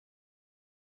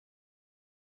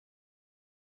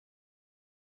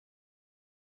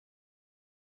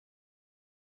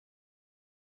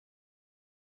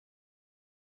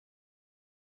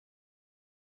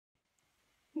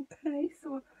Okay,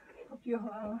 so hope you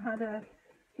all had a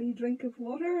wee drink of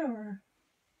water or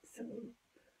so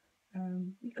a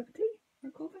cup of tea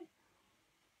or coffee.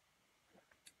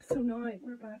 So now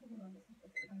we're back.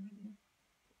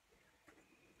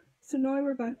 So now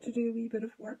we're back to do a wee bit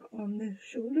of work on the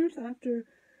shoulders after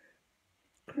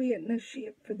creating a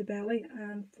shape for the belly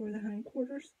and for the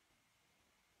hindquarters.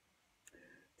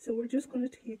 So we're just going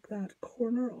to take that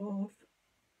corner off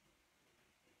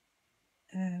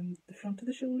the front of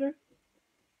the shoulder.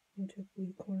 We'll take a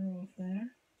wee corner off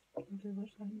there. We'll do the other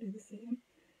side and do the same.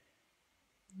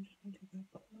 I'm just going to take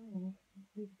that corner off, a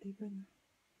little deeper in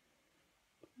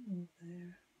the corner off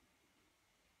there.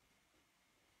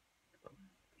 Corner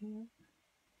off here.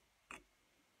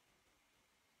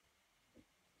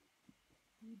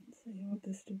 So you want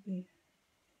this to be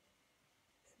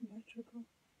symmetrical.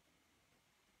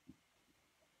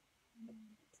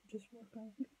 So just work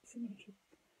out symmetrical.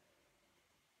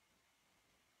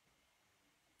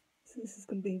 So this is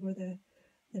going to be where the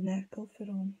neck will fit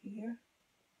on here.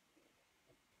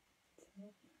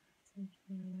 So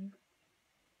there.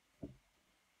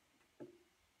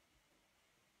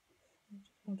 I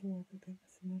just want to work again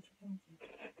symmetrical.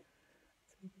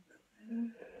 So we can go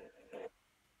there.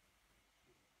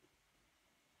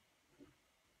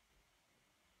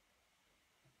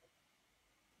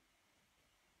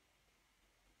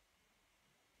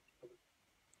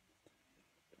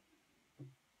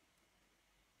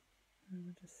 And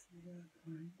we'll just see that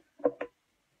line.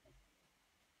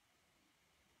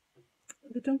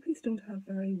 The donkeys don't have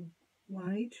very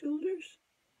wide shoulders,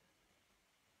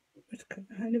 which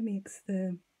kind of makes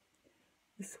the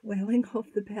swelling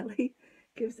of the belly,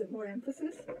 gives it more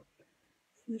emphasis. So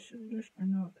the shoulders are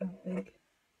not that big.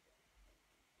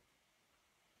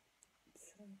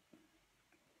 So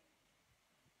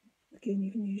again,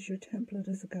 you can use your template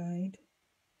as a guide,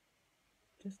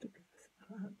 just to give us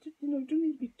that. You know, you don't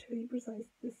need to be too precise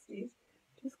at this stage.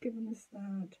 Just giving us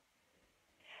that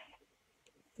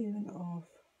feeling of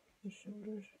the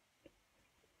shoulders.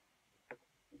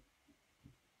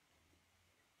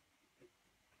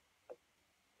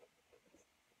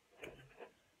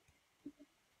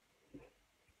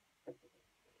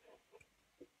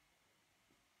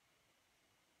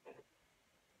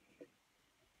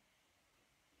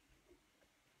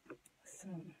 So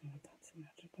that's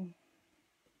magical.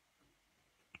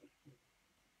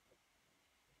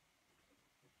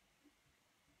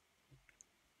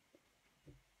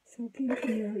 So keep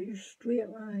your straight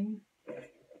line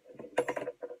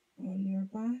on your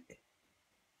back.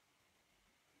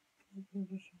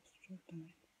 Straight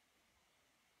down.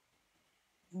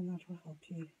 And that will help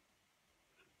you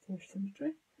for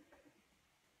symmetry.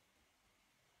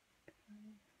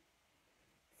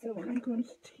 So I'm going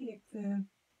to take the,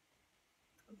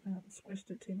 I haven't squished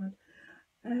it too much.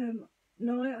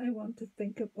 Now I want to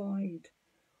think about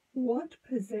what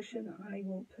position I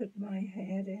will put my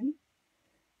head in.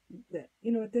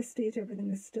 You know, at this stage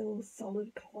everything is still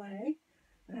solid clay.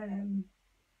 So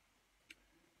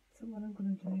what I'm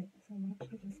going to do is I'm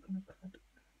actually just going to cut,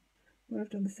 where I've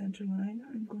done the centre line,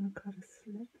 I'm going to cut a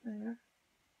slit there.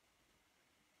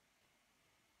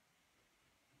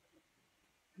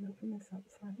 And open this up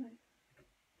slightly.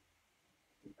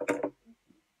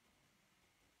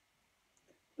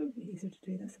 It would be easier to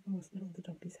do this if I wasn't holding the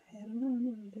donkey's head on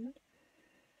when I do it.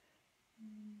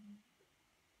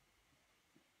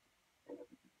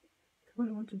 So what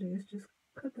I want to do is just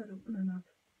cut that open enough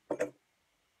so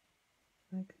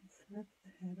I can slip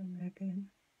the head and neck in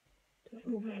to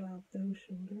overlap those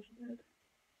shoulders a bit.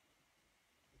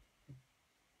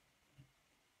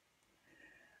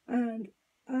 And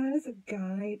as a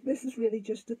guide, this is really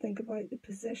just to think about the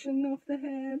position of the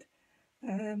head.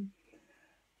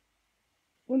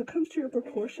 When it comes to your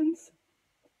proportions,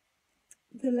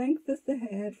 the length of the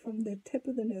head from the tip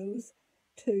of the nose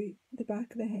to the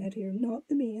back of the head here, not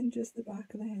the mane, just the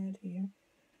back of the head here.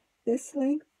 This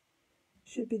length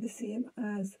should be the same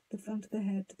as the front of the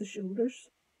head to the shoulders.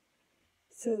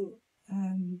 So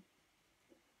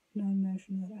now I'm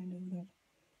measuring that, I know that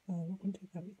we're going to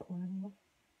take that wee corner off.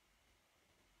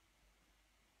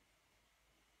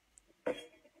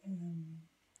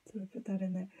 So I put that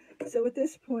in there. So at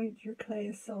this point your clay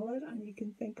is solid and you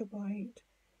can think about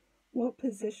what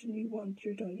position you want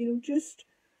your dog. You know, just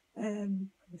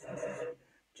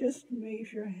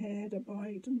move your head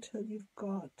about until you've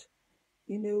got,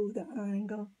 you know, the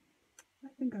angle. I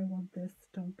think I want this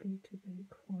donkey to be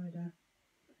quite a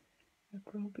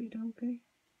grumpy donkey.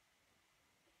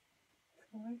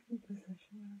 So I can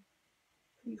position him.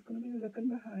 So he's going to be looking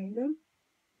behind him.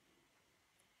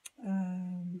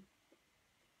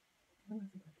 That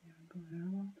was about the angle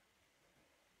there.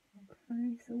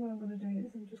 Okay, so what I'm going to do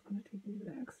is I'm just going to take a little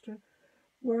bit extra.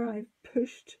 Where I've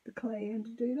pushed the clay in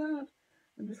to do that,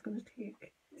 I'm just going to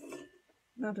take,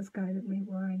 that has guided me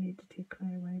where I need to take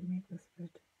clay away to make this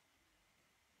fit.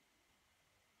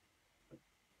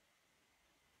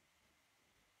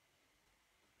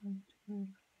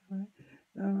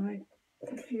 Alright,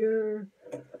 if you're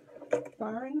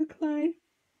barring the clay,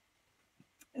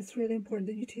 it's really important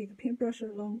that you take a paintbrush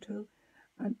or a long tool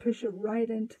and push it right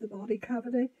into the body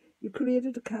cavity. You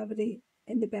created a cavity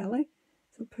in the belly,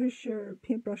 so push your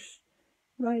paintbrush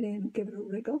right in and give it a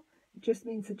wriggle. It just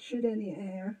means that should any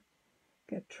air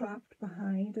get trapped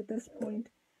behind at this point,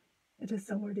 it has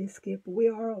somewhere to escape. But we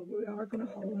are going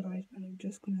to hollow it out, and I'm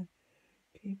just going to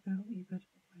take that wee bit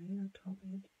away, that top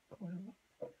edge corner.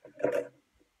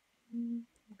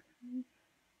 Okay,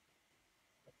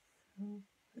 so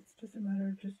it's just a matter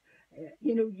of just,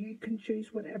 you know, you can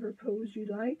choose whatever pose you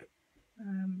like.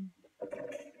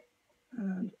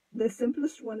 And the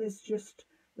simplest one is just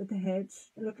with the head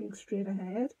looking straight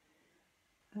ahead.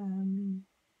 And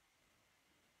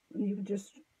you can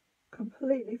just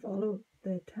completely follow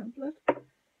the template.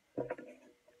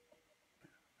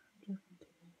 Just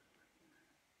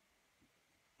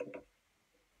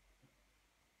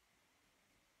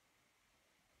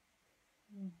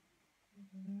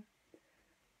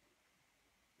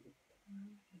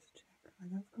check how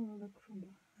that's going to look from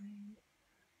behind.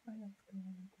 How that's going to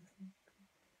look this way.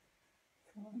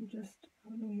 So I'm just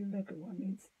having a wee look at what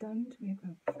needs done to make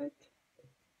that fit.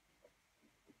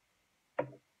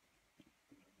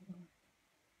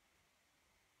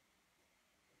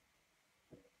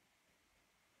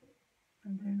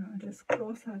 And then I'll just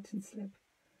cross hatch and slip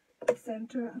the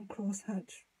centre and cross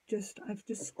hatch. I've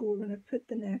just scored when I put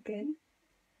the neck in.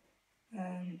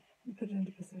 And put it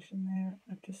into position there.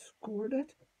 I've just scored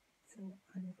it. So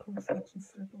I will cross hatch and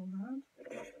slip all that.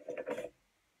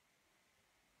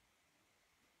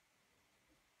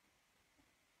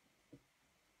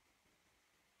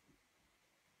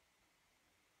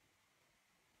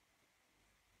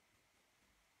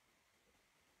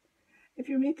 If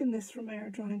you're making this from air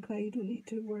drying clay, you don't need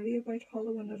to worry about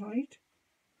hollowing it out.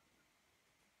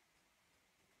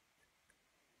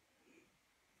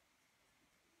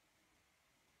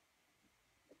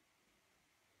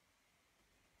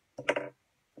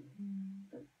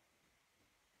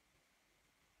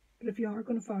 But if you are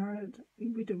going to fire it,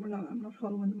 I'm not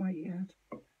hollowing them out yet.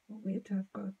 I'll wait till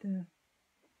I've got the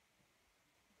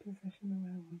position the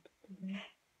way I want it to be.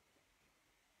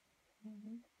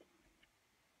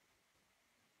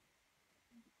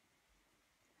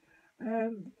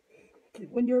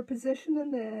 When you're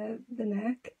positioning the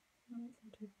neck,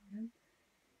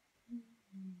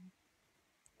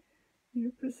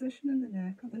 you're positioning the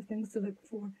neck, other things to look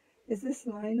for is this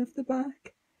line of the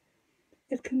back.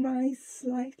 It can rise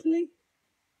slightly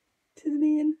to the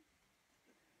mane,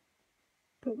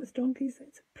 but with donkeys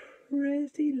it's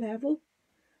pretty level.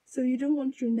 So you don't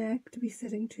want your neck to be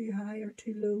sitting too high or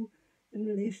too low in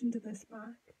relation to this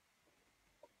back.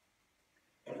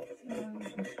 So I'll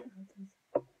just add this.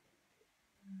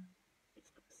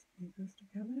 Just going to smooth those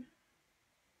together.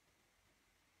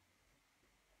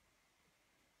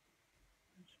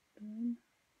 Done.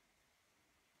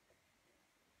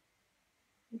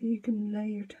 You can lay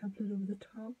your template over the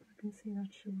top. I can see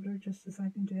that shoulder just as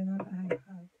I've been doing that. I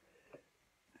have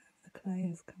the clay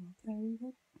has come up there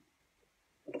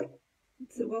a bit.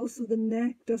 So also the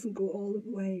neck doesn't go all the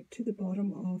way to the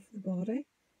bottom of the body.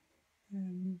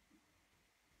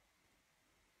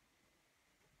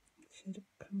 It should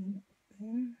have come in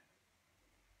there.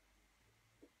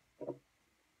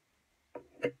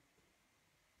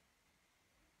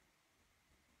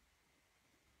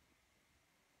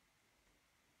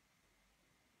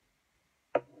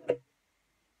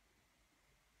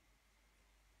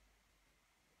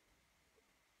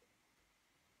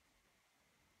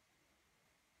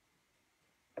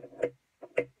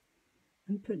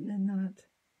 And putting in that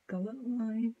gullet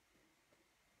line,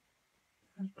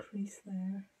 that crease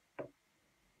there,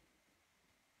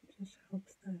 it just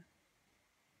helps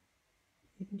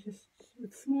you can just,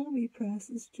 with small wee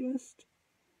presses, just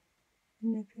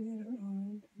manipulate it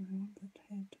around, and I want that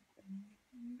head to go in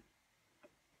there.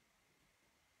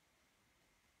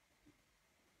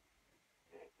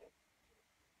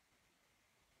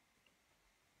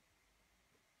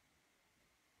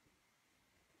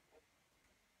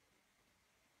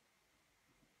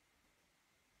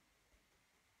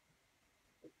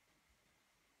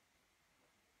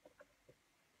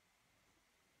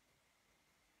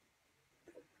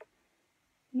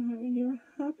 Now, when you're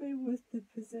happy with the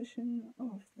position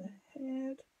of the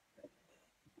head,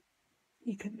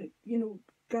 you can,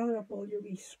 gather up all your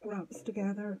wee scraps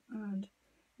together and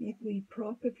make a wee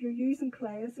prop. If you're using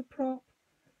clay as a prop,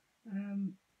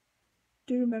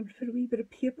 do remember to put a wee bit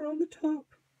of paper on the top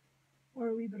or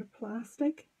a wee bit of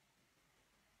plastic,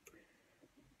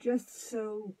 just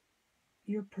so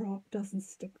your prop doesn't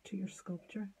stick to your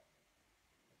sculpture.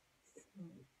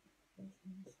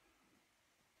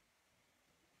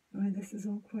 Now this is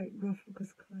all quite rough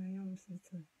because clay, obviously it's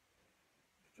the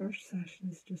first session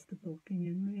is just the bulking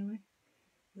in really,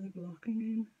 the blocking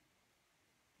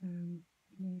in.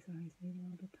 These eyes need a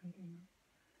little bit tightening up.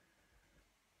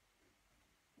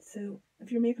 So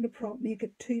if you're making a prop, make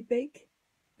it too big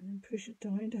and then push it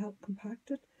down to help compact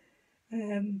it.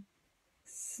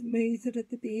 Smooth it at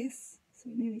the base so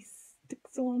it nearly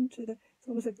sticks on to the, it's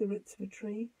almost like the roots of a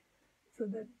tree, so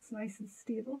that it's nice and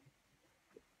stable.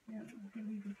 Yeah, I'll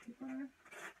leave it paper.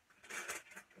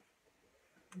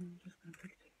 I'm just going to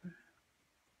pick paper.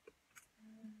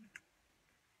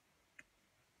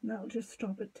 And that'll just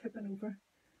stop it tipping over.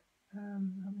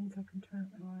 That means I can turn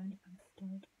it around and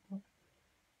start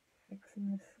fixing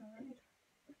this side.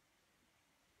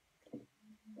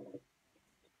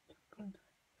 Good.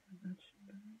 That should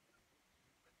be right.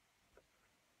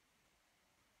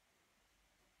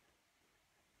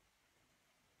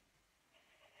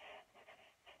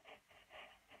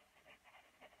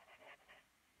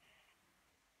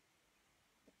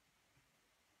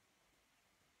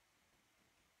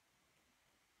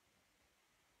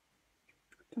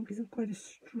 Donkeys have quite a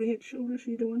straight shoulder, so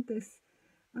you don't want this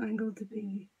angle to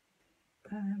be,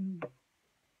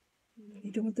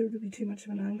 you don't want there to be too much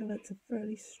of an angle. It's a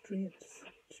fairly straight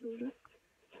shoulder.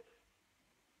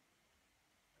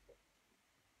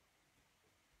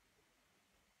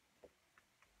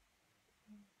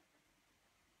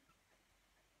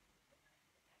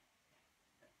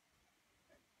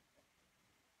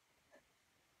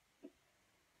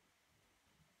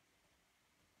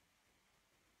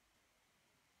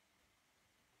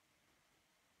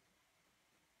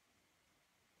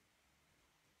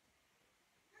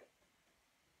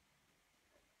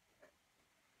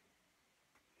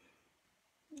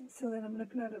 So then I'm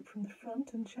looking at it from the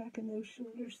front and checking those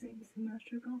shoulders seem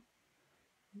symmetrical.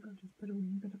 I'm going to just put a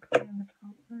wee bit of clay on the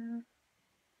top there,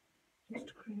 just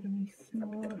to create a wee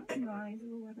small rise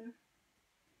over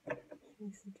there.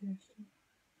 Wee suggestion.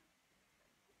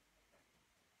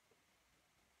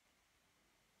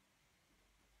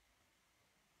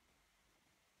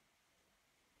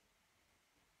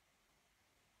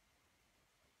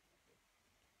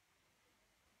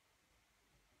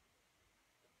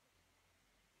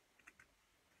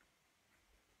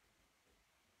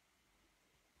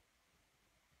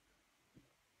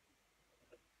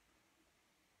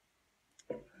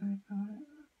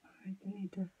 I do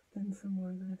need to thin some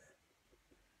more of this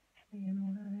in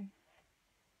already.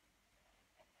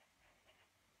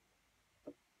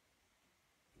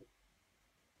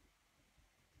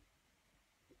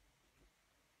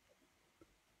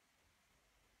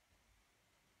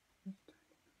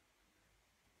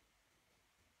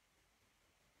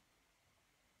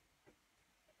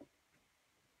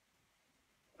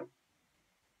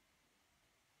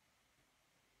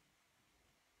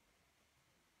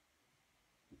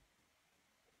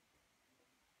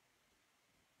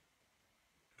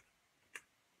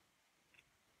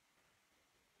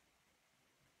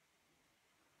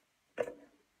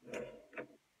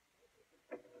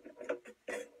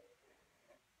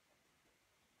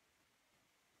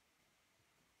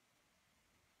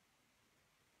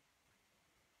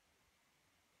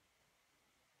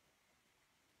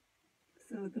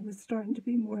 So there was starting to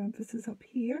be more emphasis up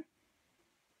here.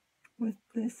 With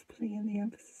this plane, the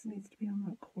emphasis needs to be on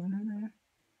that corner there.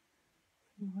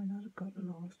 Somehow that have got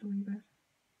lost a wee bit.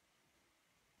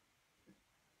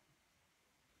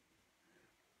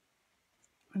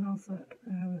 And also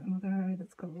another area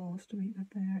that's got lost a wee bit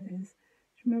there is,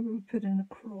 remember we put in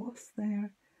a cross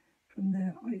there from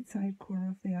the outside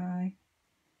corner of the eye,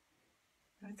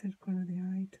 outside corner of the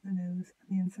eye to the nose,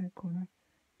 and the inside corner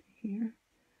to here.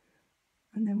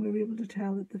 And then we were able to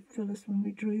tell that the fullest, when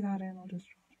we drew that in, I'll just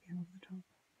draw it again over the top.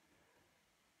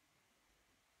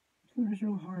 So there's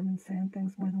no harm in saying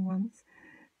things more than once.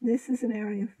 This is an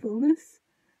area of fullness,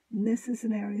 and this is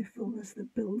an area of fullness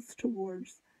that builds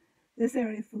towards, this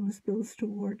area of fullness builds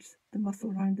towards the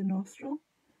muscle around the nostril.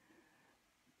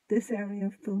 This area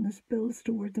of fullness builds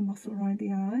towards the muscle around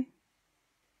the eye.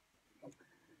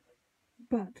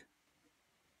 But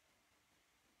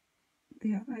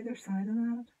the either side of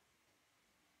that,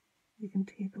 you can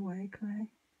take away clay.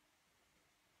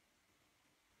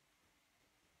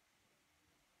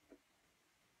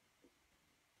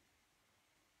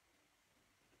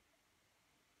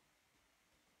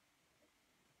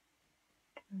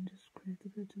 And just create the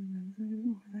bit of the nose a bit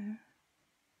more there.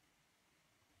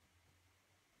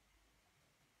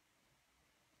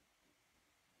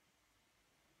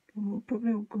 And we'll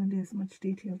probably won't go into as much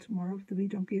detail tomorrow with the wee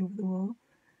donkey over the wall.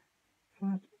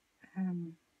 But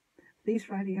these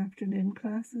Friday afternoon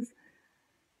classes,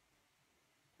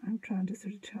 I'm trying to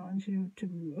sort of challenge you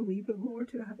to a wee bit more,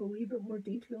 to have a wee bit more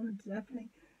detail, and to definitely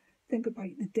think about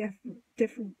the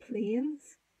different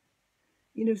planes.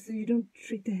 You know, so you don't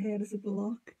treat the head as a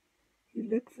block. You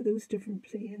look for those different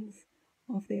planes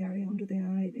of the area under the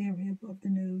eye, the area above the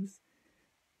nose,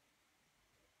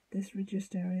 this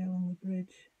reduced area along the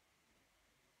bridge,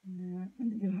 and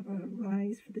then you'll have a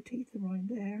rise for the teeth around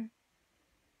there,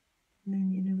 and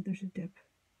then you know there's a dip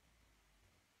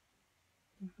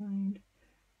behind.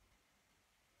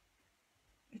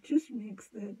 It just makes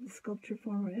the sculpture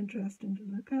far more interesting to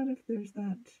look at if there's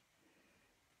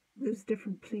those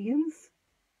different planes.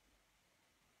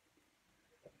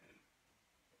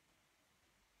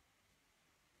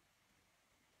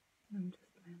 I'm just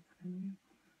blend that in.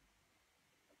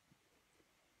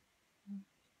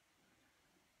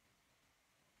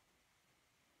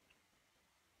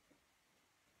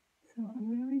 So I'm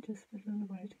really just fiddling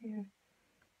about here,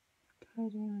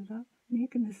 tidying it up,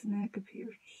 making this neck appear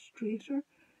straighter.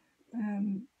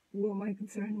 Well, my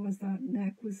concern was that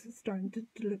neck was starting to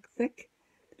look thick.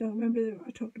 I don't remember,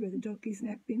 I talked about the donkey's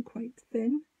neck being quite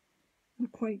thin and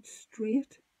quite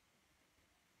straight.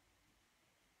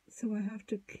 So I have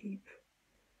to keep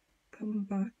coming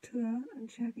back to that and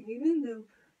checking. Even though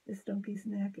this donkey's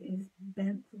neck is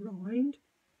bent round,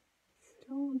 I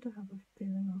still want to have a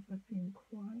feeling of it being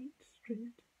quite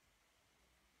straight.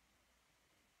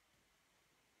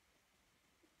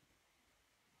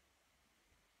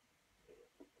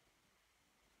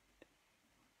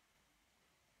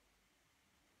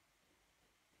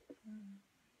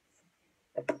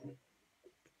 I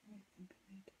think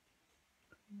I need to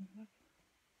clean it up.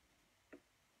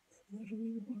 So there's a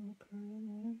wee bit more curl in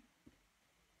there.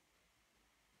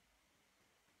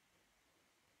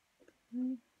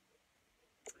 Okay.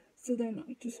 So then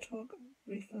I just talk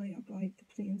briefly about the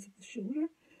planes of the shoulder.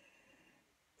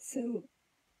 So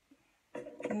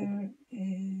there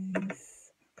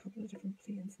is a couple of different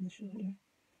planes in the shoulder.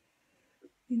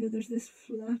 You know, there's this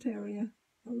flat area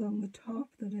along the top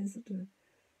that is at a,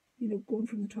 you know, going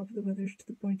from the top of the withers to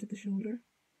the point of the shoulder.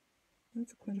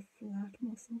 That's quite a flat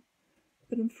muscle.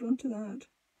 But in front of that,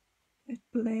 it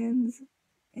blends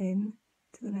in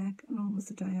to the neck and almost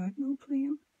a diagonal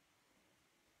plane.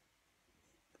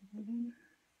 And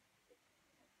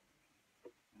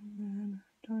then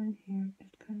down here,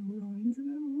 it kind of rounds a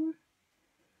bit more.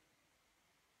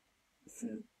 So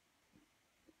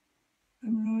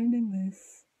I'm rounding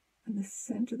this, and the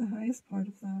centre, the highest part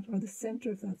of that, or the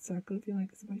centre of that circle, if you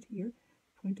like, is about here,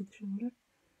 point of the shoulder.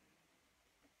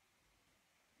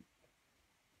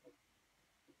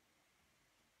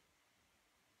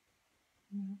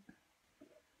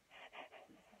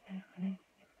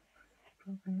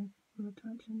 Probably a little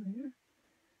tension there.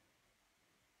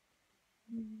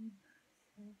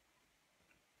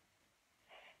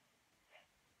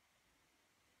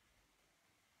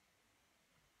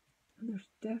 And there's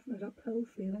definite uphill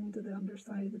feeling to the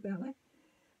underside of the belly.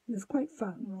 And it's quite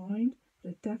fat and round,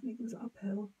 but it definitely goes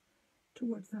uphill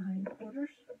towards the hindquarters.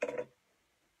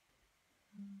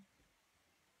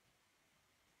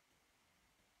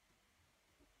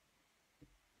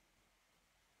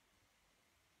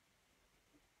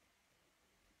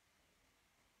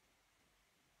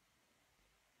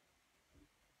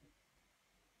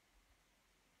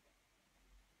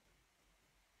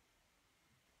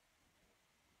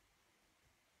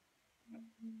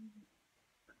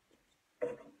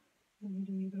 I need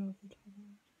a wee bit off the top of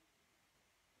that.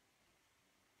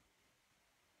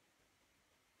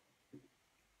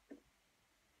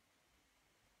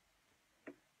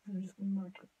 And I'm just going to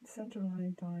mark the centre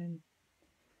line down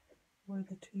where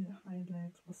the two hind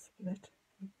legs will split.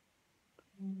 A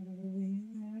bit of a V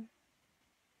in there.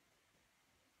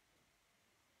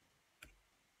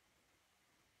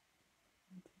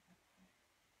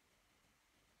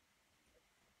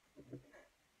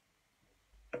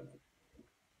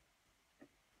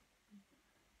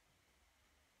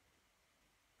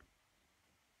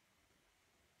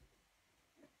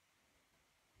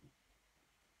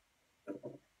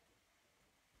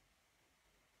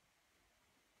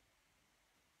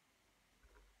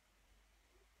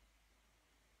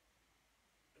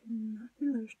 I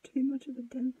feel there's too much of a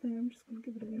dent there. I'm just going to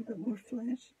give it a little bit more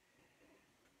flesh.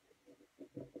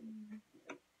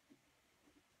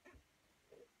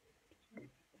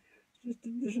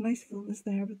 There's a nice fullness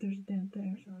there, but there's a dent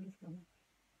there, so I'll just go.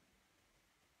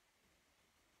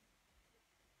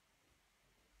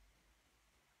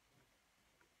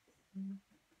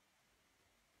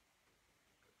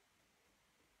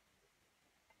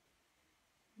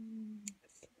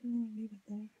 I'll leave it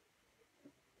there.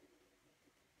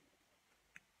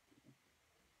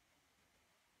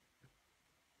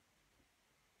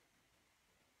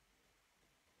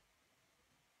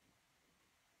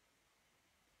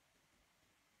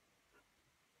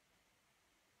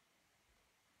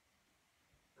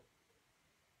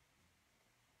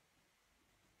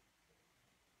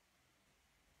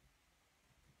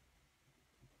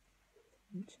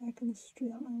 I'm checking the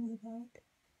straight line of the back.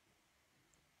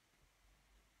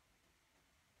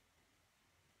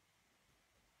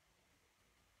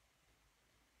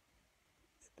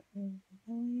 Let's curve the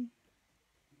belly.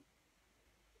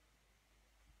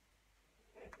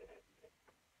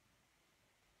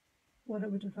 What I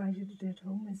would advise you to do at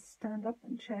home is stand up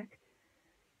and check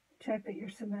that you're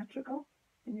symmetrical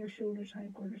in your shoulders,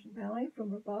 hindquarters and belly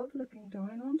from above, looking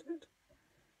down onto it.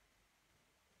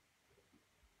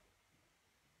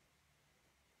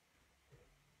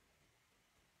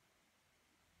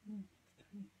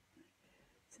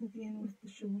 So again, with the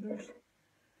shoulders,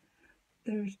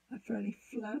 there's a fairly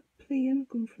flat plane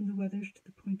going from the withers to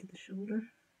the point of the shoulder.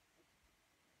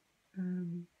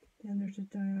 Then there's a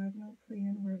diagonal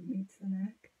plane where it meets the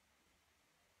neck.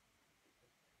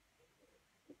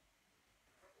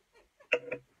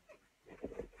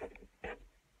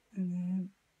 And then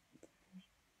there's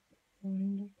the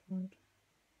rounded part,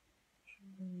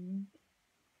 shoulder round.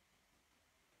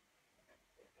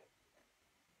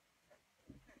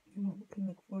 And what we can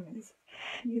look for is,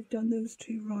 you've done those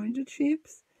two rounded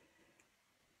shapes,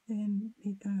 then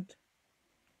need that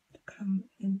to come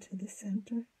into the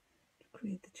centre to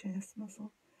create the chest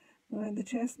muscle. Now the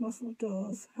chest muscle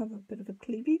does have a bit of a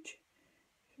cleavage,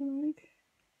 if you like.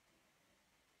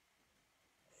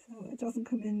 So it doesn't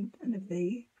come in a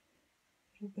V.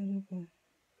 There's a bit of a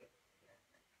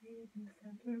cleavage in the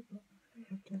centre, but we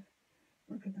have to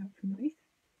work at that from beneath.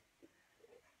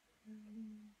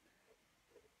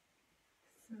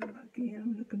 So again,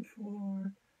 I'm looking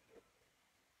for,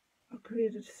 I'll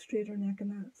create a straighter neck on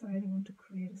that side. I want to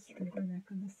create a straighter neck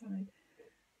on this side.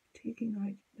 Taking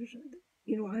out, there's,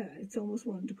 it's almost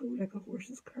wanting to go like a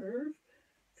horse's curve.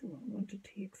 So I want to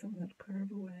take some of that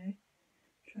curve away.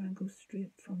 Try and go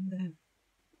straight from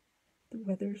the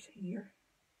withers here.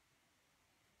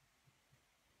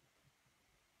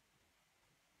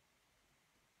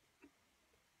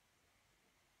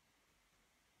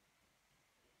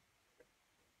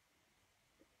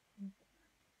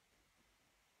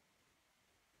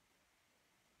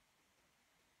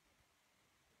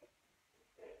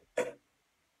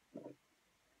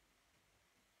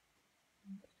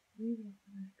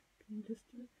 Just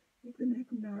to make the neck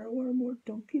narrower, more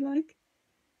donkey-like.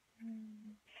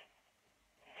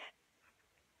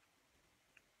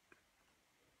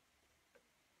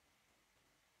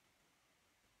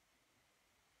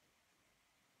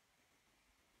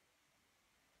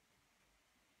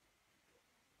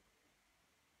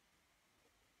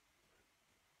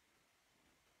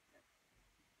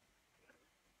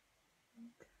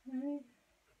 Okay.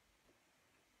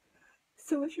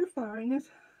 So if you're firing it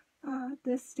at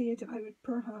this stage, I would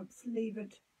perhaps leave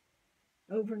it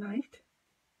overnight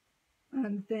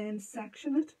and then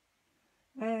section it.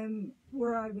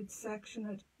 Where I would section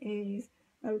it is,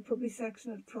 I would probably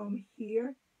section it from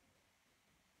here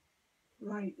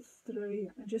right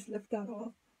through and just lift that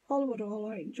off, hollow it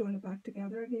all out and join it back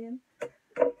together again.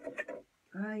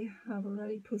 I have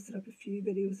already posted up a few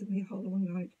videos of me hollowing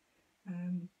out,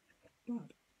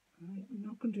 but I'm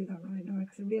not going to do that right now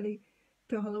because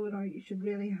to hollow it out you should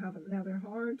really have it leather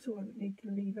hard, so I would need to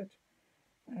leave it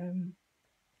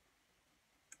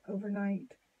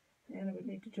overnight. Then I would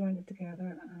need to join it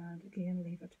together and again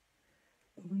leave it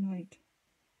overnight.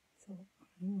 So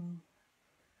I'm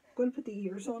going to put the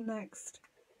ears on next,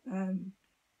 and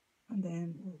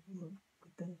then we'll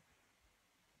put the.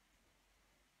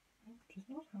 I'm just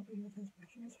not happy with this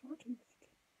measure. It's far too big.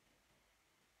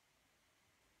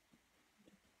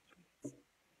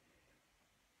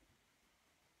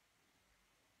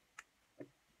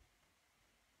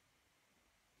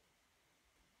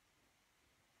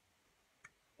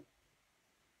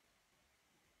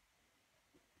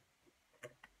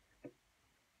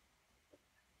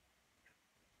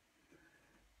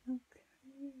 Okay.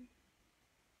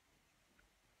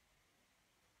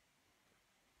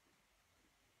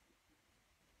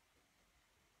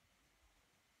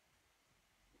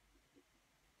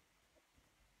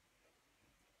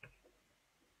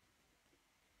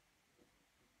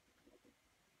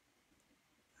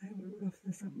 I will rough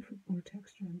this up for more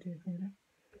texture and do it later.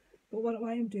 But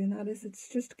why I'm doing that is it's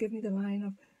just to give me the line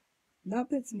of that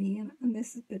bit's mane and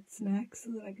this bit's neck,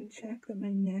 so that I can check that my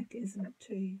neck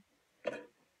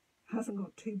hasn't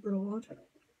got too broad.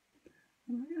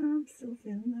 And I am still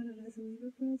feeling that it is a wee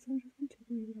bit broad, so I'm just going to take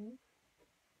a wee bit off.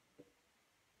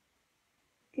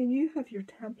 Again, you have your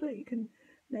template. You can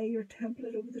lay your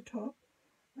template over the top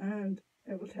and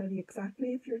it will tell you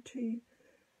exactly if you're too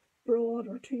broad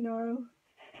or too narrow.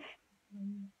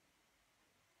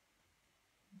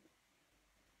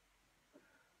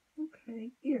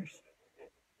 Okay, ears.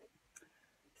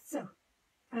 So,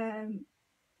 in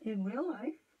real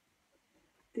life,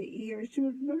 the ears, do you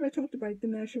remember I talked about the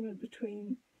measurement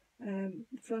between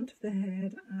the front of the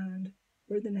head and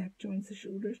where the neck joins the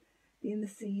shoulders being the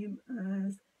same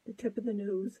as the tip of the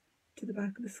nose to the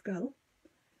back of the skull?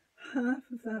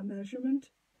 Half of that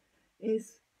measurement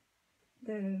is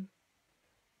the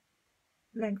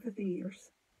length of the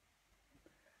ears.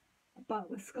 But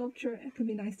with sculpture, it can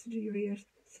be nice to do your ears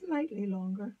slightly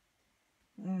longer,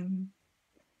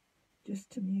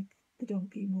 just to make the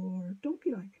donkey more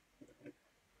donkey-like.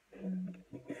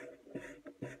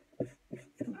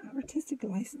 It's an artistic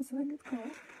license, I think it's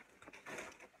called.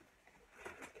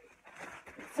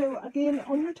 So again,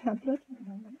 on your template,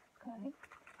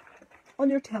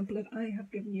 I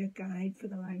have given you a guide for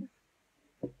the length.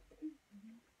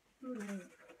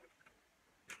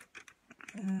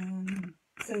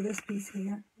 So this piece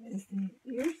here is the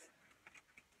ears.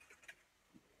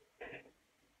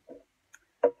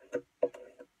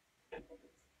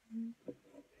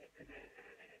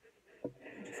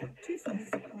 I just got 2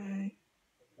 sizes of clay.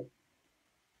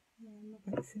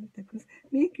 About the same thickness.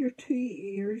 Make your 2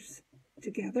 ears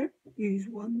together. Use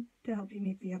one to help you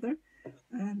make the other,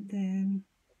 and then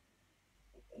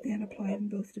apply them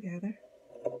both together,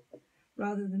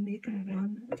 rather than making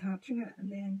one, attaching it,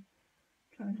 and then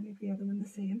trying to make the other one the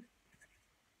same.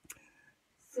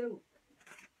 So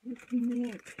you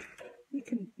can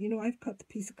I've cut the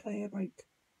piece of clay about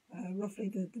roughly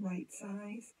the right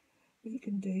size. What you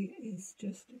can do is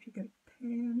just, if you get a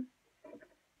pen,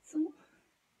 so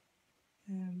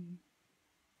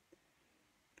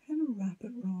kind of wrap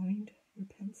it round your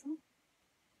pencil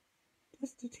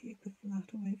just to take the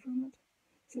flat away from it.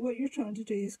 So what you're trying to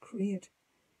do is create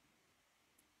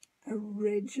a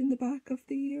ridge in the back of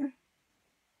the ear.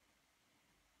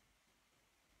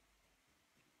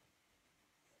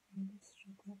 So I'll just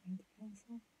stroke that with the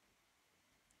pencil.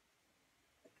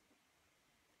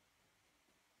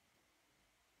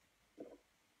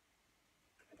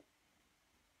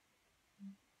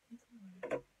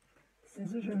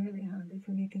 Scissors are really handy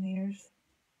for making ears.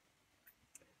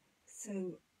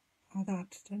 So I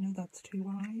know that's too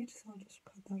wide, so I'll just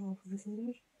cut that off with the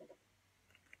scissors.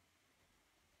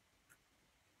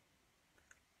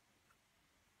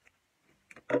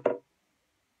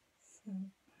 So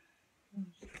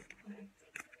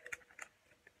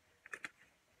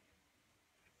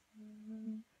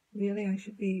really, I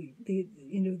should be the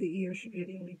ear should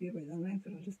really only be about that length,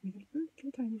 but I'll just make it a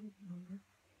little tiny bit longer.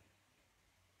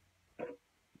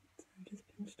 So I just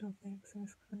pinched off the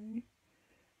excess clay.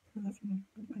 So that's my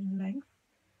length.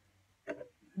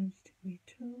 And just take a wee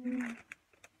tool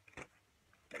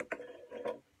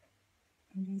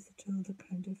and use the tool to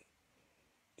kind of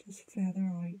just feather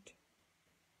out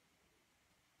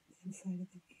the inside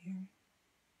of the ear.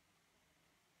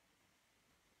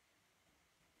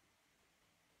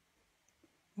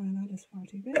 And that is far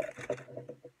too big,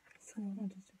 so I'll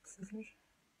just take scissors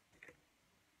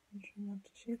and trim that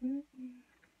to shape it.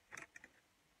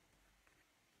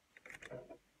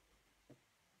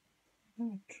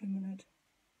 I'm trimming it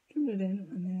in,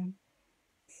 and then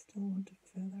still want to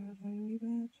feather it out a wee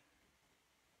bit.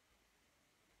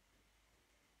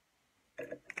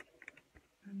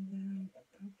 And then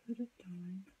I'll put it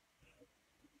down.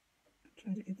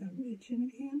 Try to get that ridge in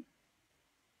again.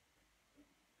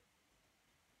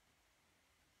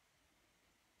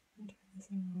 And turn this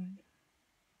around.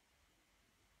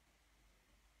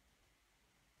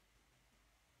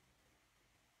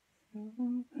 So,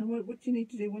 and what you need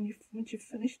to do once you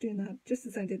finish doing that, just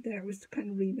as I did there, was to kind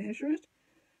of remeasure it.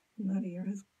 And that ear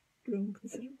has grown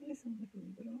considerably, so I'm going to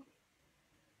leave it off.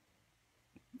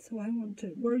 So I want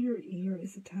to, where your ear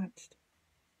is attached,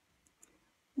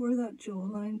 where that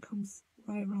jawline comes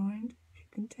right round, if you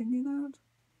continue that,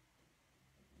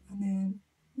 and then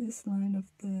this line of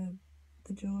the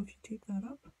jaw, if you take that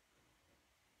up,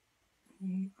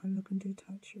 you are looking to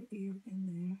attach your ear in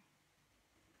there.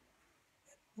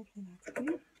 So hopefully that's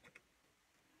clear.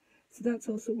 So that's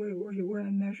also where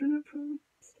I'm measuring it from.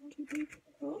 Still too big.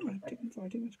 Oh, I'm taking far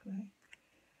too much clay.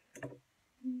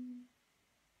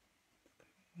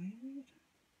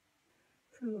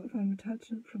 So if I'm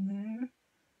attaching it from there,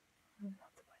 that's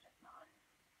about it now.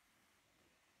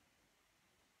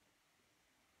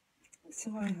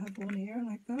 So I have one ear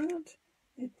like that.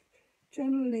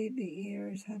 Generally the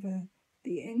ears have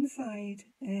the inside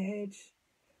edge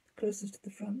closest to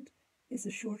the front is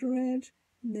a shorter edge,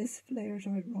 and this flares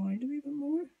out round a wee bit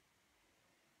more.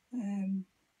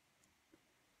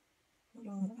 What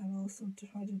I'll also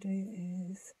try to do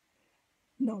is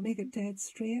not make it dead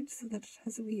straight so that it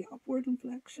has a wee upward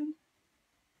inflection.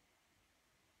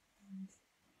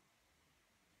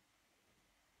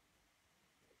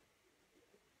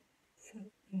 So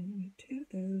then you make 2 of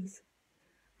those,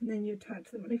 and then you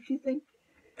attach them. And if you think,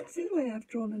 see the way I've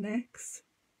drawn an X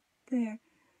there,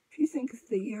 if you think of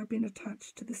the ear being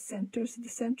attached to the centre, so the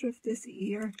centre of this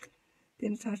ear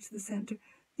being attached to the centre,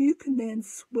 you can then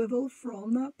swivel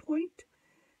from that point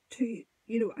to,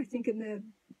 I think in the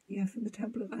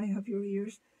template I have your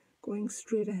ears going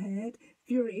straight ahead. If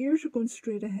your ears are going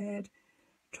straight ahead,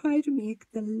 try to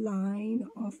make the line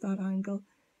of that angle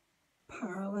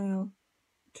parallel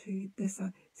to this.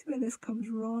 See when this comes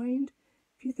round?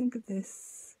 If you think of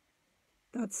this,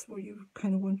 that's where you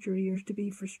kind of want your ears to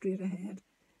be for straight ahead.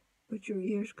 But your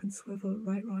ears can swivel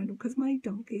right round him, because my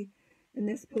donkey in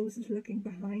this pose is looking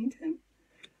behind him.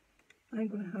 I'm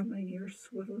going to have my ears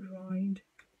swiveled round,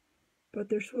 but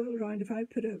they're swiveled round. If I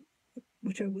put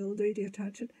which I will do to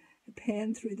attach it, a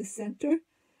pen through the centre,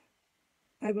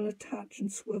 I will attach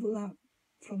and swivel that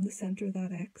from the centre of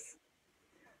that X.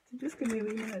 So just give me a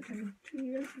wee minute and 2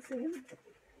 ears the same.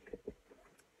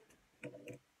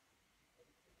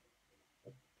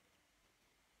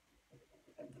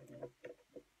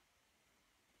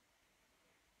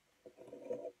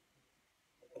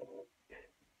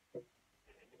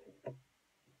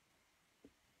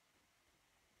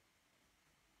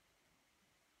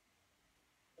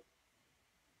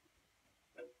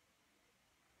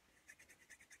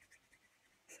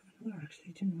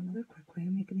 Actually, do you know, another quick way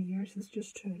of making the ears is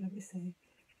just to, let me say,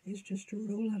 is just to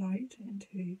roll it out into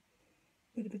a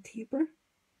bit of a taper.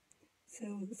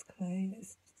 So this clay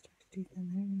is starting to do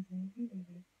thin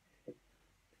there.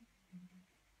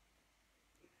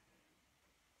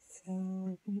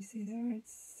 So can you see there?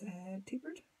 It's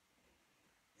tapered.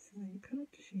 So you cut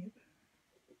it to shape,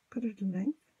 cut it to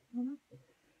length on it.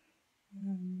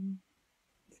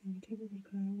 So we taper the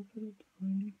clay, we'll put it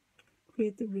down,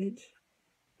 create the ridge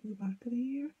to the back of the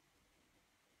ear.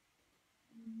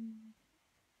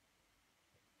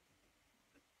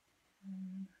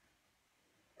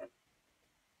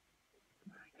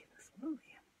 My goodness, what are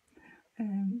we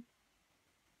in?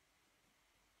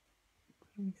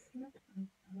 Let me see it.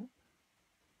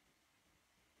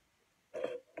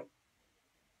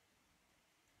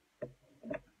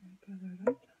 Gather it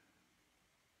out.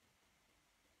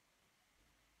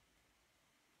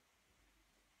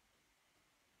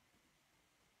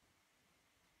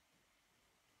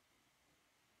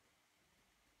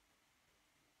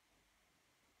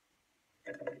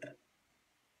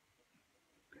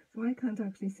 So I can't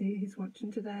actually see he's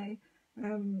watching today,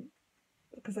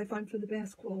 because I find for the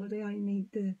best quality I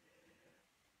need the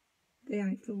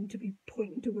iPhone to be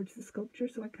pointing towards the sculpture,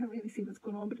 so I can't really see what's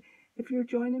going on. But if you're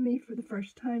joining me for the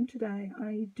first time today,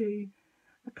 I do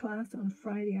a class on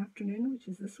Friday afternoon, which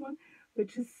is this one,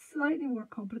 which is slightly more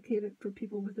complicated for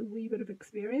people with a wee bit of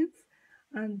experience.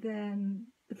 And then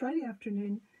the Friday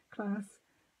afternoon class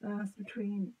lasts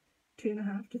between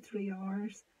 2.5 to 3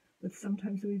 hours, with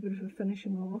sometimes a wee bit of a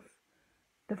finishing off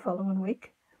the following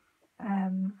week.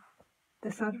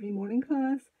 The Saturday morning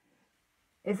class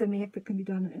is a make that can be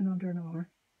done in under an hour,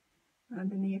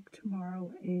 and the make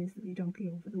tomorrow is the wee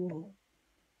donkey over the wall.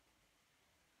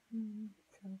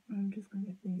 So I'm just going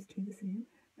to get these two the same.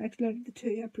 Actually, out of the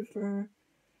two, I prefer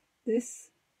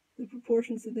this. The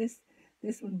proportions of this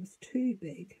one was too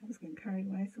big. I was getting carried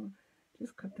away, so I'll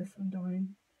just cut this one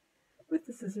down with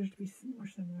the scissors to be more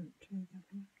similar to the other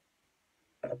one.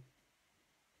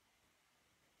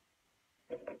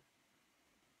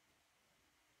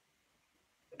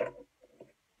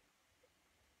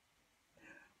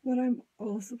 What I'm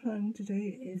also planning to do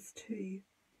is to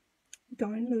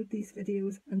download these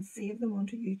videos and save them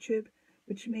onto YouTube,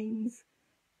 which means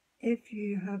if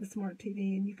you have a smart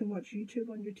TV and you can watch YouTube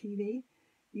on your TV,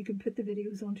 you can put the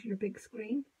videos onto your big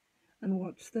screen and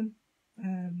watch them.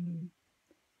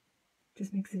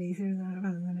 Just makes it easier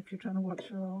rather than if you're trying to watch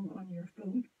along on your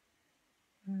phone.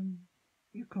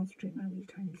 You're concentrating on a wee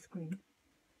tiny screen.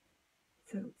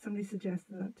 So somebody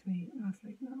suggested that to me, and I was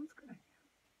like, no, it's a good idea.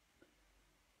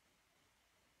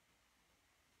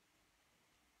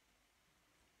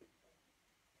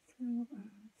 So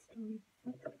let's do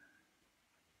that.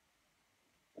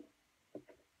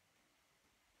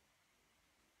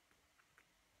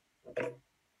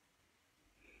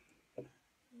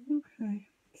 Okay,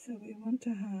 so we want to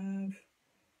have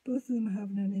both of them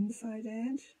having an inside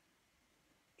edge.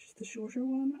 the shorter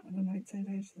one and an outside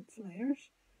edge that flares.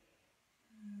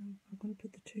 I'm going to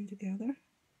put the two together.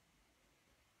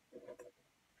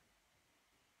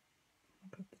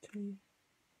 I'll cut the two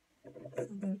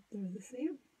so that they're the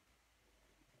same.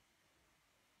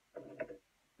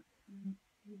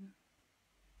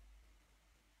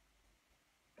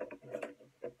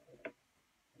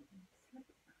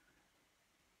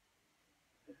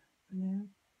 And then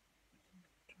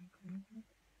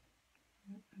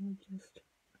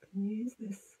I can use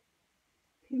this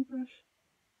paintbrush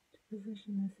to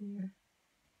position this here,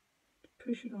 to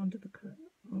push it onto the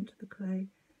clay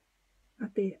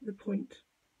at the point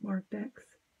marked X.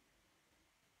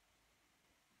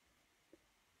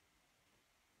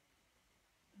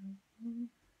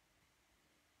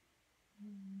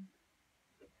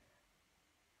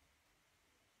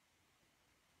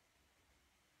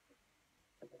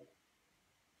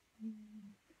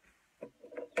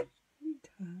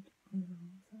 Tad on the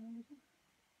wrong side.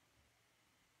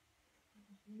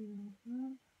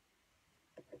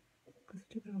 Because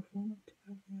I took it off one, took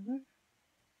it off the other.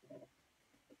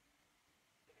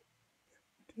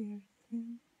 So here's the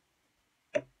same.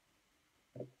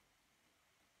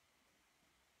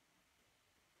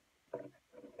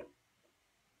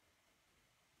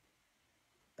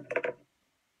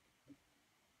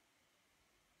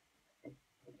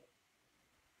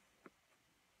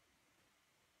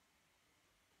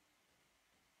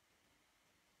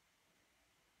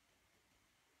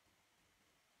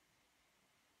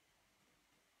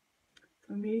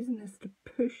 So I'm using this to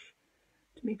push,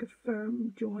 to make a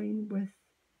firm join with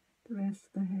the rest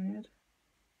of the head.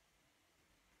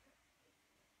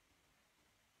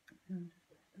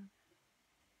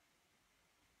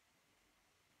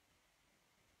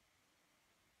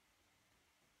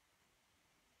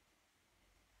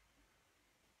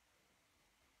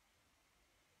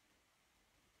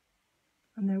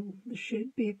 And there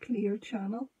should be a clear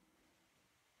channel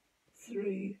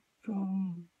through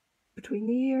from between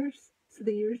the ears, so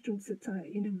the ears don't sit side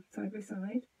by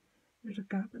side. There's a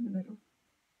gap in the middle.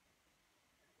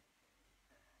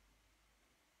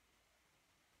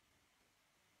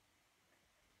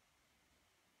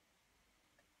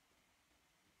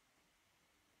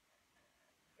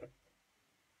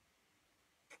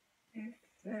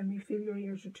 If you feel your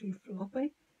ears are too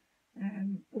floppy, a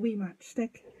wee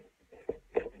matchstick,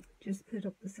 just put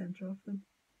up the centre of them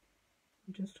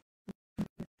and just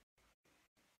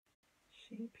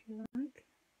shape you like.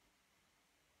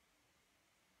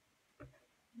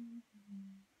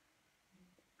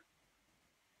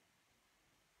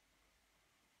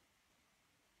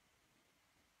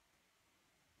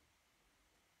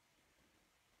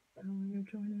 And when you're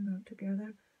joining that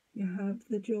together, you have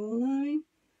the jawline.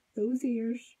 Those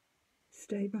ears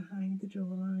stay behind the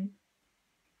jawline.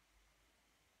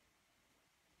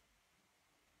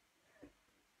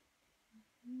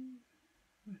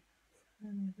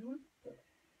 And the other one.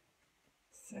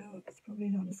 So it's probably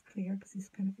not as clear because he's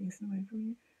kind of facing away from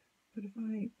you. But if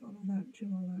I follow that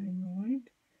jawline round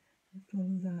and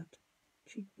follow that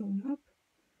cheekbone up,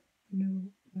 I know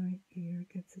my ear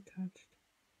gets attached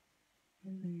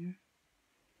in there.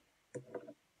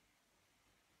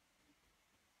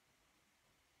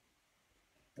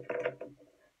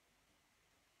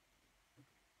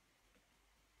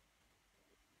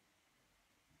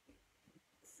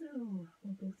 So,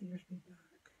 will both ears be back?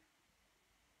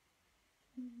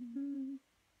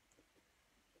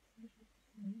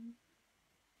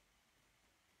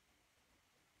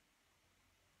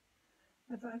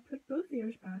 If I put both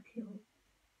ears back, he'll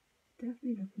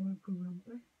definitely look more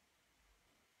grumpy.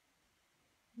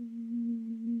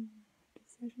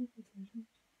 Decisions.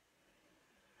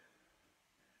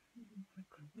 What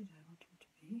grumpy do I want him to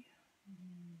be?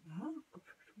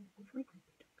 Go for a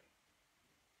grumpy duck.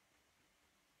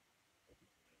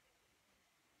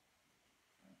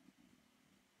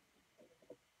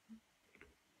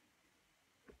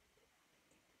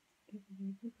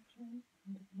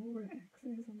 And more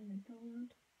X's underneath all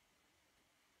that.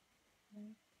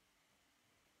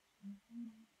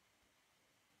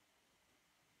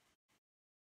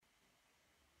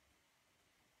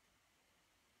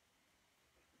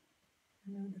 I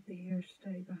know that the ears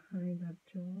stay behind that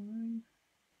jawline.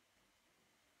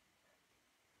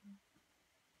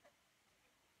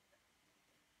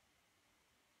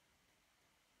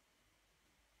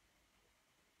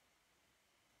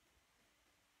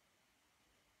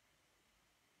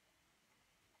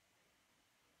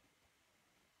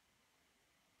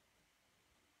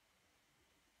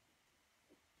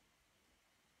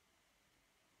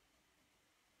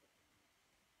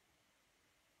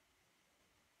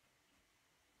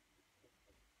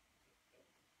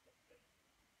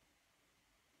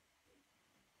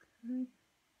 Okay.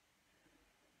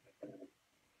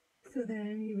 So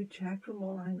then you would check from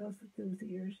all angles that those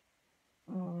ears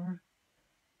are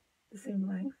the same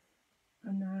length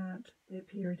and that they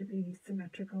appear to be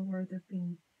symmetrical where they've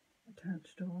been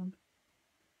attached on.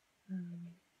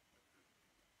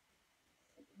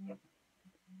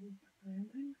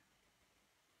 Blending.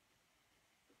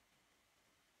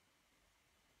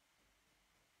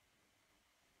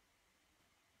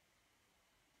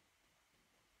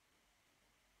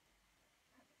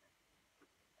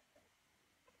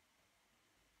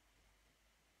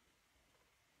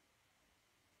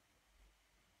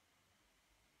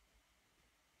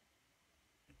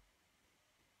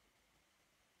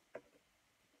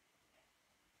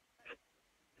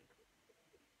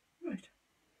 Right.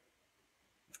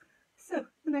 So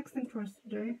the next thing for us to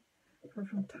do, apart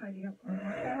from tidy up our work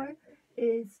area,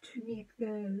 is to make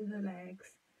the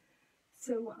legs.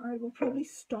 So I will probably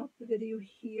stop the video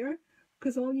here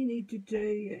because all you need to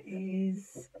do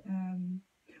is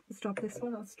we'll stop this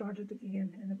one. I'll start it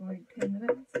again in about 10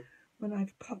 minutes when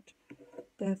I've cut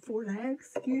the 4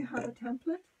 legs. You have a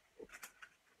template,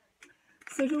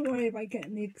 so don't worry about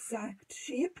getting the exact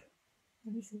shape.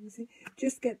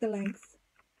 Just get the length.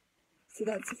 So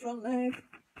that's the front leg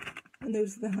and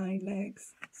those are the hind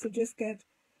legs. So just get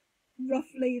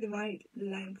roughly the right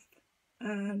length,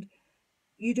 and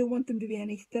you don't want them to be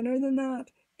any thinner than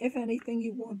that. If anything,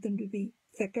 you want them to be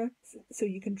thicker so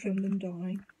you can trim them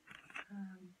down.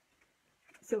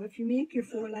 So if you make your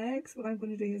 4 legs, what I'm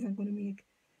going to do is I'm going to make,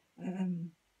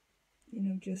 you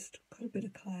know, just cut a bit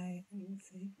of clay. And you can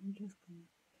see I'm just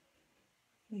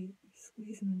going to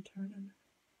squeezing and turning.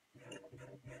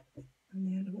 And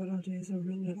then what I'll do is I'll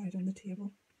roll it out on the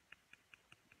table.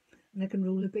 And I can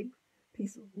roll a big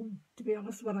piece of wood. To be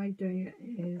honest, what I do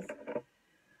is,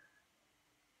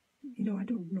 you know, I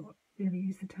don't not really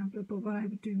use the template, but what I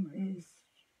would do is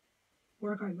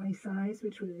work out my size,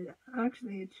 which would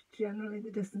actually, it's generally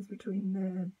the distance between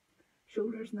the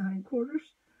shoulders and the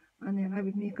hindquarters, and then I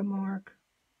would make a mark.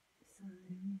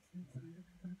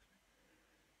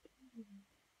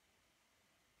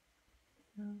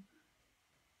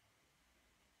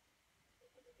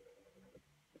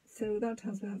 So that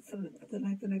tells me that's the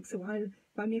length of the leg. So if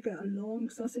I make a long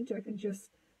sausage, I can just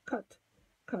cut,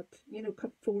 you know,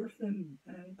 cut 4 of them,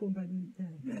 going by the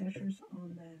measures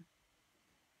on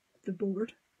the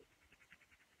board.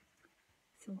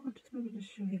 So I'll just maybe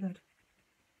just show you that.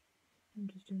 I'm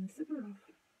just doing a zipper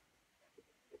off.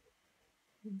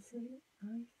 You see,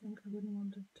 I think I wouldn't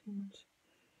want it too much.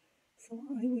 So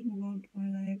I wouldn't want my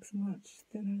legs much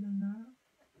thinner than that.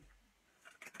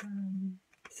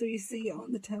 So you see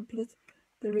on the template,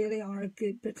 they really are a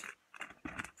good bit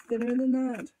thinner than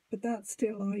that, but that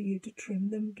still allows you to trim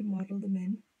them, to model them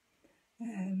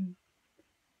in.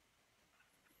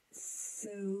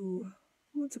 So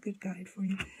what's a good guide for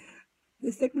you?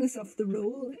 The thickness of the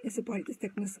roll is about the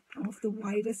thickness of the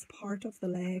widest part of the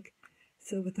leg.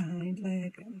 So with the hind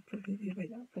leg, it'll probably be about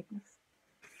that thickness.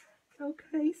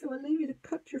 Okay, so I'll leave you to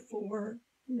cut your 4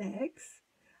 legs.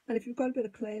 And if you've got a bit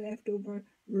of clay left over,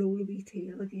 roll a wee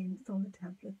tail again. It's on the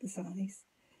template, the size.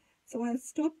 So I'll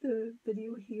stop the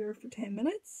video here for 10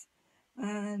 minutes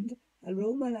and I'll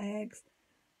roll my legs.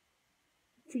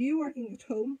 For you working at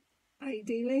home,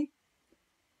 ideally,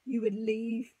 you would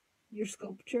leave your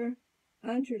sculpture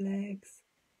and your legs.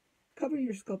 Cover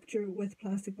your sculpture with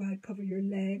plastic bag, cover your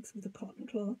legs with a cotton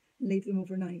cloth and leave them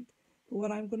overnight. But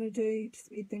what I'm going to do to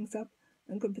speed things up,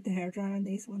 I'm going to put the hairdryer on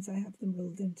these once I have them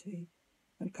rolled into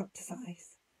and cut to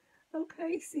size.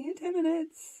 Okay, see you in 10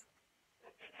 minutes.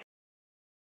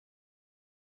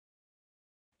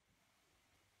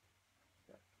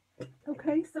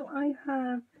 Okay, so I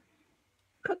have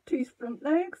cut 2 front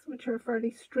legs, which are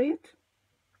fairly straight.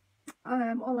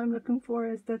 All I'm looking for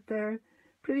is that they're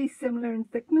pretty similar in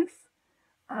thickness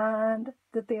and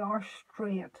that they are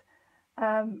straight.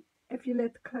 If you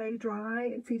let the clay dry,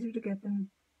 it's easier to get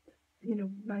them, you know,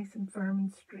 nice and firm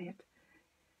and straight.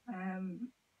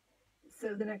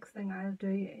 So the next thing I'll do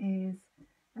is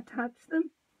attach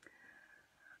them,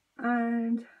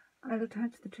 and I'll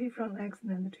attach the 2 front legs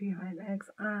and then the 2 hind legs.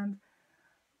 And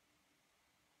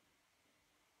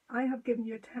I have given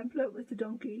you a template with the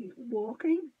donkey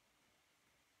walking.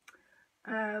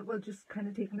 Well, just kind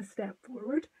of taking a step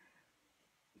forward.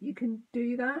 You can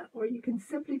do that, or you can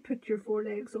simply put your 4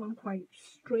 legs on quite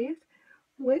straight.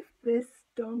 With this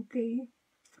donkey,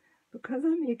 because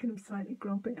I'm making him slightly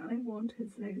grumpy, I want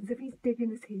his legs as if he's digging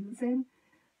his heels in.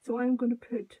 So I'm going to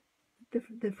put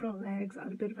the front legs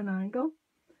at a bit of an angle.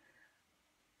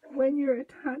 When you're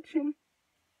attaching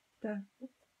the,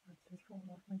 that's just falling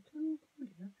off my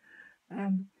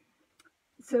toe.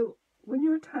 So when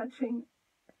you're attaching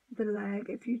the leg,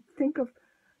 if you think of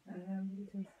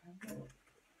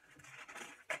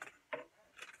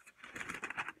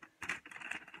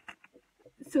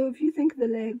so if you think of the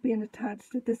leg being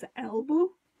attached at this elbow,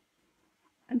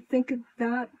 and think of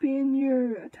that being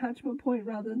your attachment point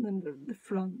rather than the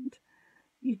front,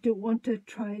 you don't want to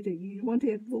you want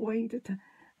to avoid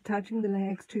attaching the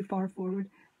legs too far forward.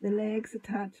 The legs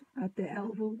attach at the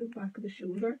elbow, the back of the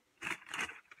shoulder.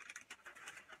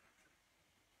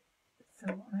 So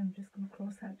I'm just going to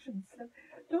cross section. So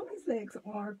donkey's legs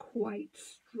are quite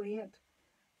straight.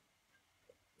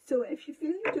 So if you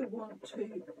feel you don't want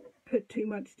to put too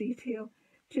much detail,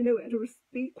 you know, it'll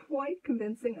be quite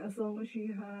convincing as long as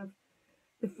you have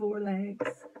the four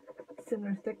legs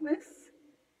similar thickness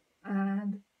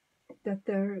and that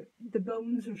the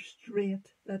bones are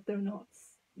straight, that they're not,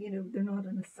 you know, they're not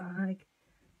in a sag.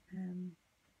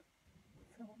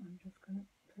 So I'm just going to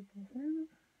put this in,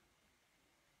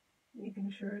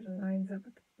 making sure it lines up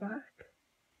at the back.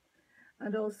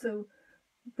 And also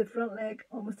the front leg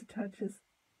almost attaches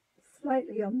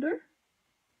slightly under.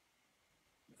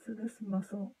 So this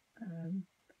muscle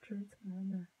protrudes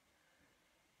around the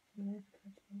leg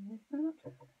attaching like that.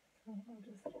 So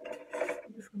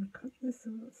I'm just going to cut this so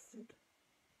it'll sit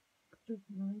at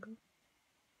an angle.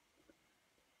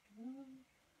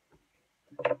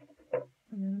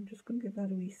 And then I'm just going to give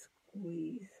that a wee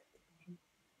squeeze.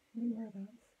 Anywhere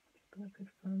that's just give it a good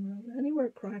firm rub. Anywhere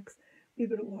it cracks, a wee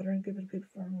bit of water and give it a good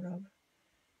firm rub.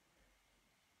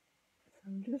 So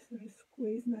I'm just sort of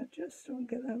squeezing that just so I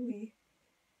get that wee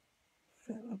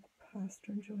fill up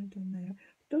pastern joint in there.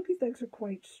 Donkey's legs are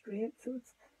quite straight, so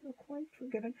they're quite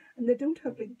forgiving, and they don't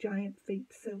have big giant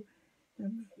feet. So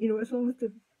you know, as long as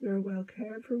they're well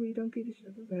cared for, wee donkey, they should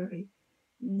have a very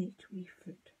neat wee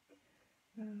foot.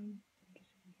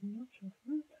 Just a notch off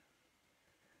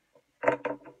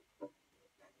that.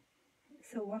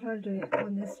 So what I'll do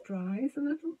when this dries a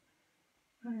little,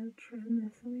 I'll trim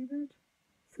this a wee bit.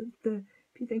 So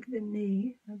if you think of the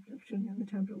knee, I've shown you on the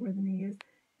template where the knee is,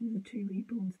 and the two wee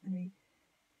bones of the knee.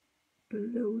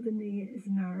 Below the knee is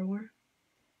narrower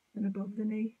than above the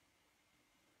knee.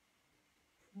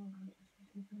 So I'll just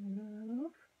take a little of that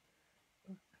off,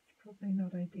 but it's probably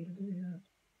not ideal to do that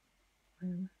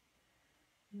when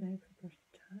the legs are first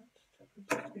attached, but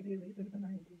just to give you a wee bit of an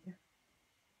idea.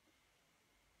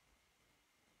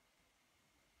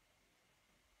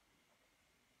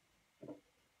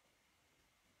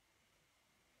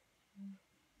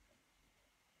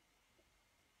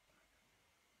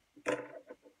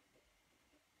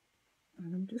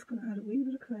 And I'm just going to add a wee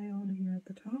bit of clay on here at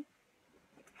the top.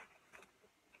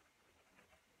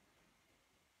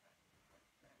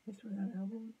 Just where that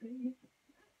elbow would be.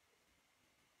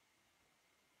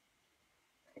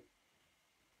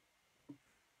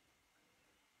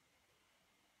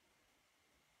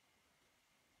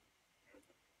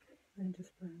 And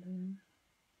just blend it in.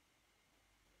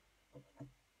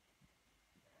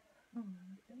 Oh,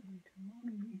 I'm getting way too long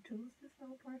and my toes just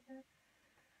fell apart there.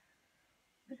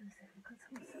 But it was if we got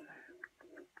some silver.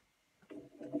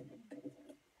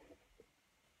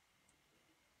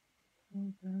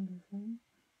 I'll blend this in.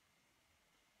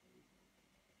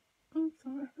 Oh,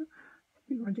 sorry.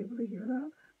 You weren't able to hear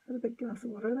that. I had a big glass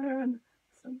of water there and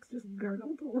stomach's just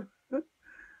gurgled all.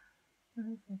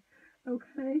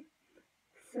 Okay.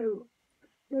 So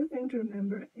the other thing to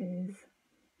remember is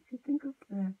if you think of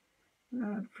that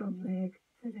front leg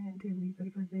fitting into a wee bit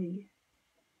of a V,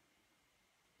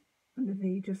 and the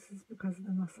V just is because of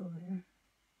the muscle there,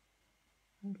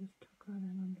 and just tuck that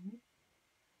in underneath.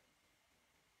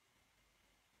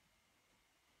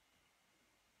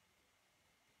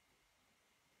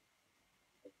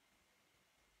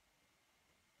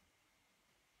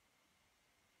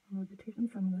 I'll be taking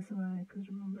some of this away because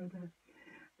remember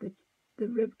the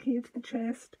rib cage, the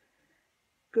chest,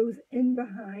 goes in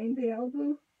behind the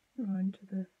elbow around to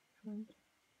the front.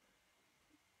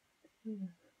 Do this.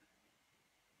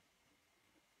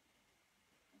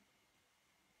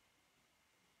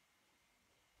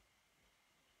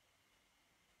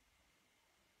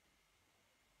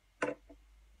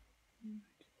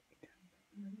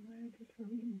 Just for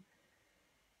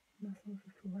muscles of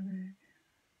the foreneck.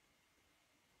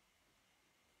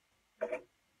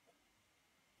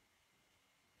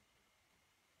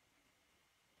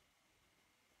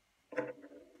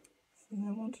 So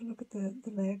I want to look at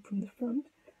the leg from the front,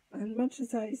 and much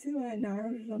as I see I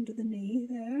narrowed it under the knee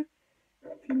there,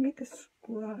 if you make a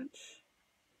scratch,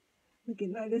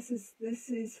 again, now this is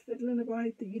fiddling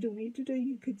about that you don't need to do.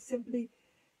 You could simply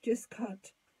just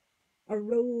cut a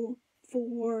roll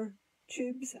 4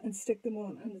 tubes and stick them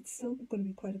on, and it's still going to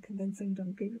be quite a convincing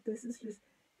donkey, but this is just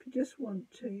if you just want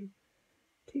to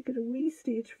take it a wee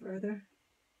stage further,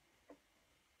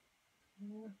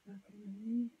 work back on the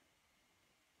knee.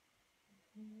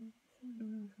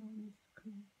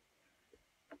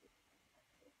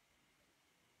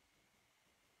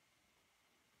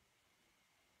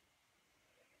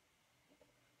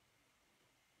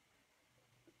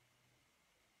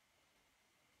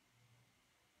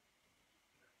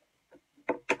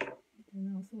 And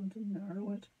I also want to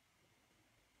narrow it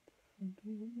front a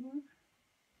little more.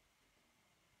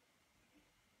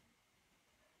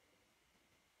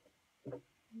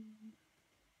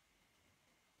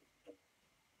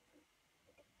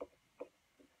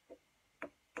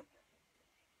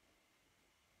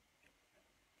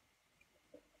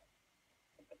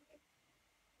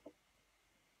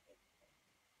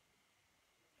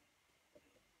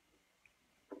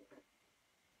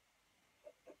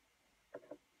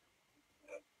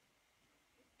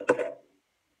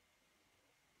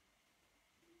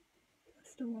 I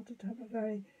still wanted to have a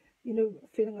very,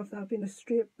 feeling of that being a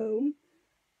straight bone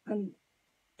and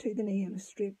to the knee and a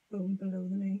straight bone below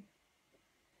the knee.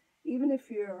 Even if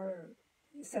you're,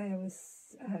 say I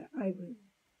was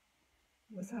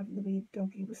having the wee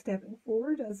donkey was stepping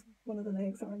forward as one of the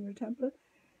legs are in your template,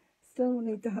 still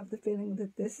need to have the feeling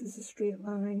that this is a straight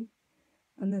line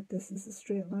and that this is a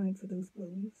straight line for those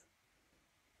bones.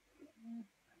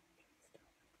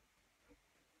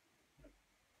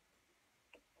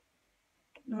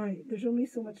 Now, there's only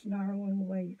so much narrowing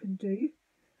away you can do.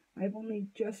 I've only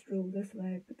just rolled this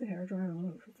leg, put the hairdryer on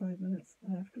it for 5 minutes,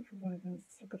 left it for 5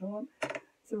 minutes, stuck it on.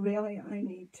 So really I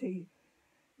need to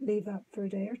leave that for a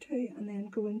day or two and then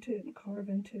go into it and carve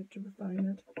into it to refine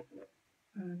it.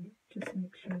 And just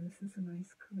make sure this is a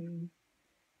nice clean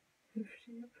hoof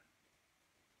shape.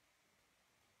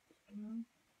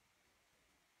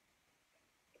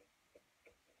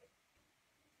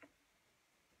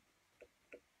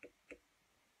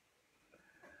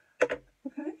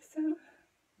 Okay, so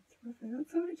that's roughly that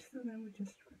side. So then we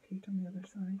just repeat on the other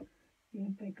side.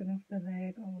 Being thinking of the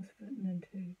leg almost fitting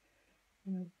into,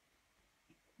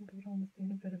 think of it almost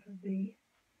being a bit of a V.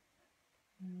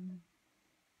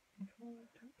 Forward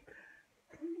tuck.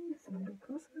 Okay, so we go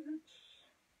across with it.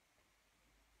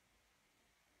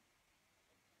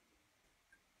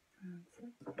 And so.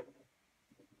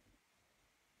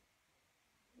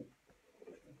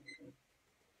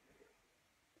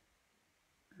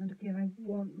 And again, I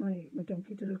want my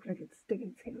donkey to look like it's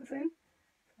sticking its heels in.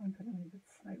 So I'm putting a bit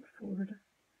slight forward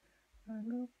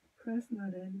angle, pressing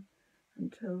that in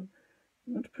until,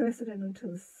 you want to press it in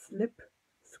until the slip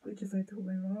squidges out the whole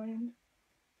way around.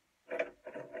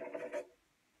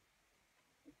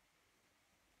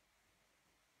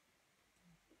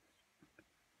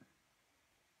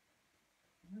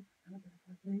 And a bit of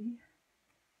a V.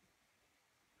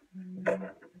 And then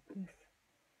like this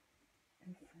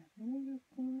is the over.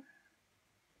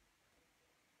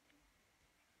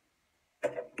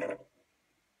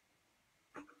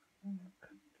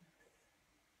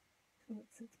 So it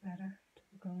sits better to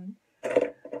the ground.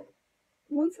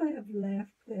 Once I have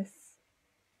left this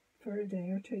for a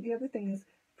day or two, the other thing is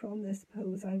from this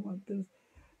pose I want those,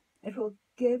 it will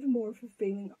give more of a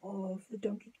feeling of the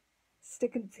donkey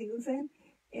sticking its heels in.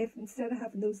 If instead of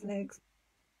having those legs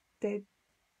dead,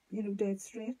 dead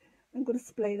straight, I'm going to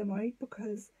splay them out,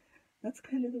 because that's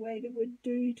kind of the way they would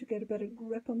do to get a better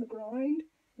grip on the ground,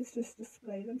 is just to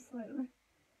splay them slightly.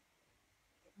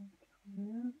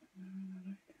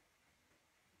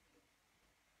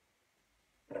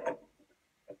 So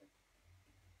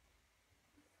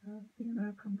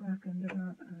I'll come back into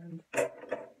that and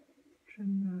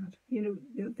trim that.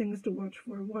 The things to watch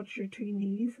for: watch your two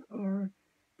knees are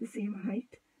the same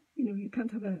height. You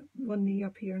can't have one knee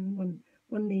up here and one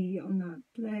knee on that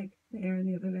leg there and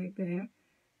the other leg there.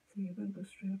 So you're going to go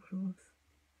straight across.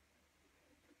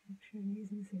 Make sure your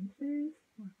knees in the same place.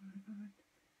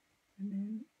 And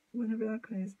then whenever that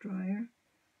clay is drier,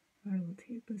 I will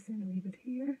take this in a wee bit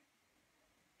here.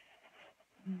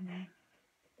 And then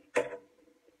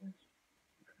just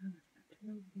cram it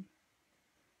until the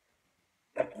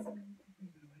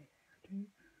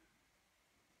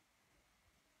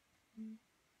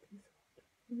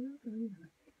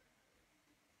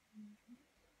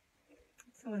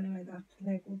so anyway, that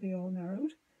leg will be all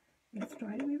narrowed. Let's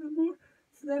try it a wee bit more.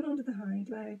 So then onto the hind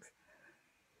legs.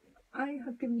 I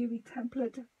have given you a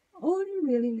template. All you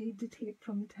really need to take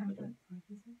from the template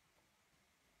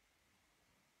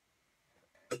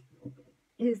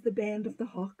is the bend of the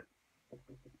hock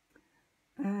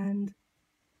and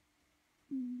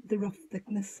the rough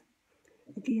thickness.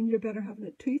 Again, you're better having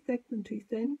it too thick than too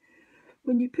thin.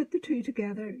 When you put the two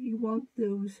together, you want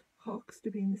those hocks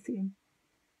to be in the same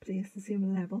place, the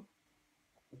same level.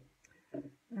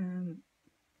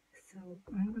 So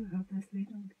I'm going to have this laid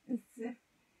on as if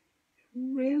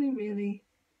really, really,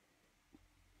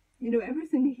 you know,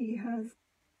 everything he has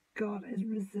got is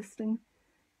resisting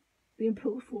being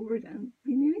pulled forward, and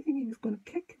you nearly think he was going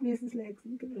to kick, raise his legs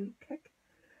and give a little kick.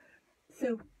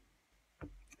 So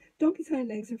donkey's hind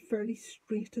legs are fairly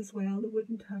straight as well. They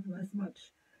wouldn't have as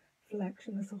much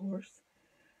flexion as a horse.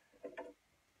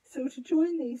 So to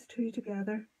join these two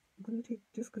together, I'm going to take,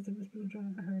 just because it was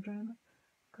a hair dryer,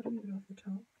 cut a little bit off the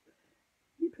top.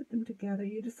 You put them together,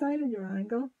 you decide on your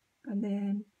angle, and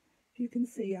then if you can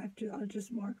see, I'll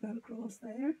just mark that across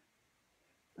there.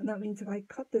 And that means if I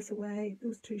cut this away,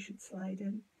 those two should slide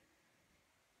in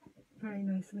very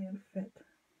nicely and fit.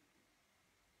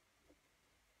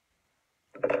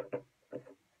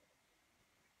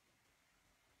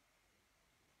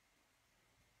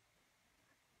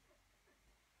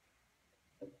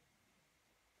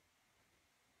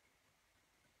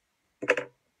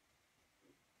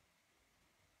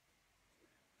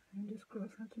 And just cross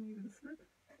hatching even a slip.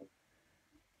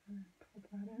 And pop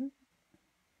that in.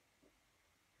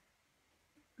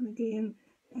 And again,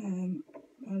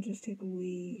 I'll just take a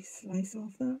wee slice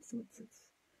off that so it's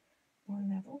more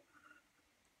level.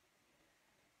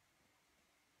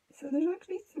 So there's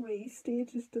actually 3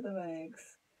 stages to the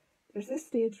legs. There's this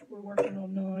stage we're working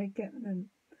on now, getting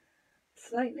them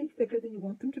slightly thicker than you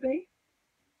want them to be,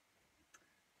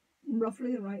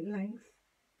 roughly the right length,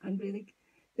 and really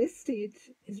this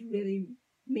stage is really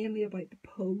mainly about the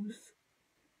pose.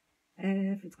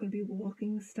 If it's going to be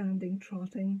walking, standing,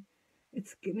 trotting,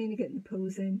 it's mainly getting the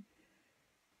pose in.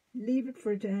 Leave it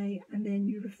for a day and then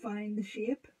you refine the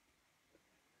shape,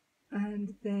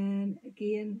 and then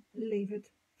again leave it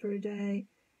for a day.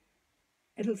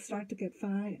 It'll start to get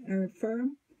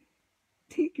firm.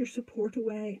 Take your support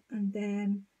away and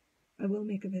then I will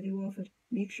make a video of it.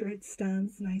 Make sure it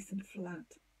stands nice and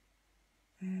flat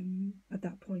at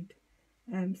that point.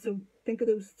 So think of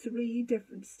those 3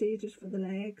 different stages for the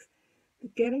legs: the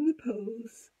getting the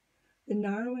pose, the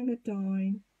narrowing it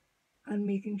down, and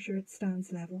making sure it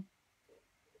stands level.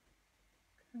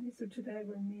 Okay, so today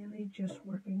we're mainly just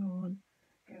working on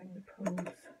getting the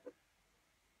pose.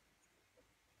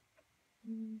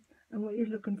 And what you're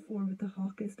looking for with the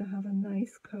hock is to have a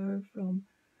nice curve from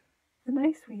a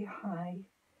nice wee high,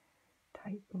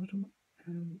 tight bottom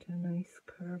to a nice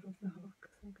curve of the hock.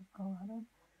 So I could call that on.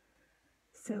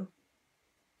 So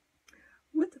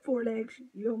with the forelegs,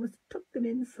 you almost tuck them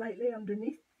in slightly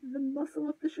underneath the muscle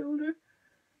of the shoulder.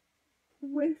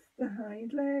 With the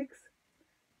hind legs,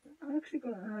 I'm actually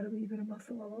going to add a wee bit of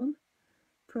muscle on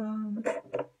from,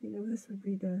 you know, this would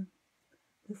be the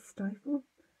stifle.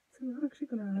 So we're actually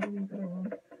going to add a wee bit on.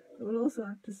 It will also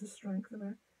act as a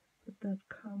strengthener, but that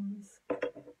comes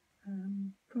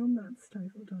from that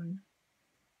stifle down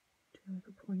to like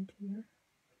a point here.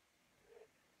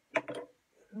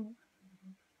 So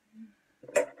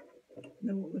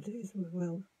now what we'll do is we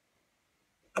will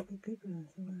take a good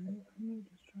glass away and we'll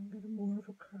just try and get more of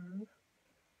a curve.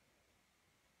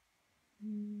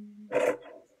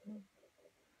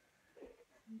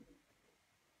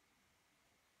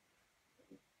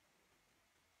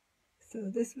 So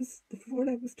this was, the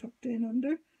foreleg was tucked in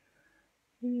under.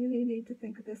 You really need to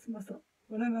think of this muscle.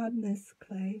 When I'm adding this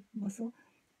clay muscle,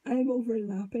 I'm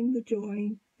overlapping the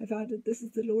join. I've added, this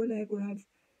is the lower leg where I've,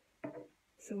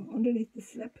 so underneath the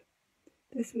slip,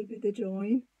 this would be the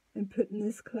join. I'm putting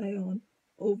this clay on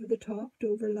over the top to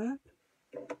overlap.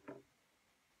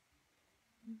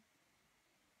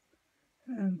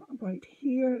 About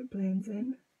here it blends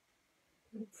in.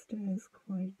 It stays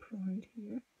quite proud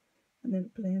here. And then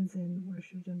it blends in where it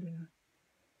should into a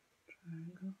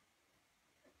triangle.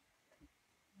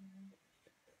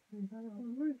 And that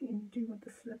over again. Do you want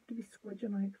the slip to be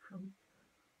squidging out from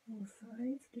all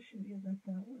sides to show you that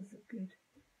that was a good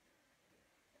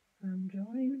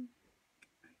join?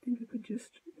 I think I could there's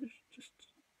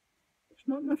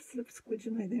not enough slip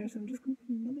squidging out there, so I'm just going to put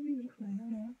another wee bit of clay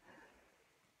on there.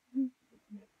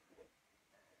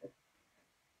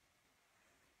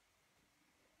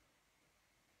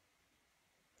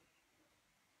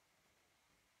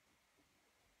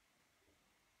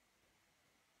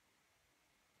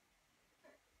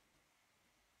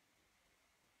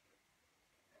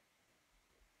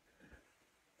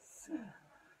 So,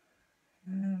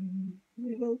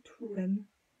 we will trim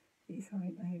these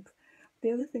hind legs.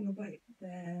 The other thing about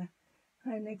the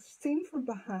hind legs, seen from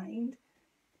behind,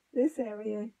 this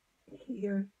area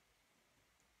here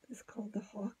is called the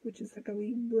hock, which is like a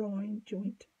wee round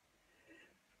joint.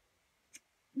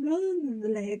 Rather than the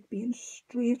leg being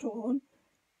straight on,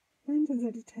 9 times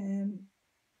out of 10,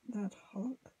 that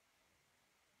hock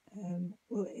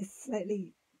is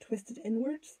slightly twisted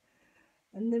inwards,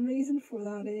 and the reason for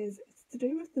that is it's to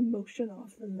do with the motion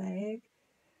of the leg.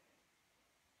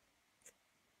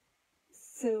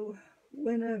 So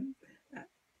when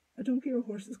a donkey or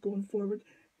horse is going forward,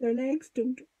 their legs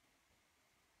don't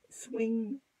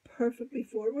swing perfectly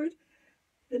forward.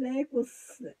 The leg will,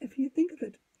 if you think of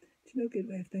it, it's no good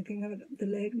way of thinking of it, the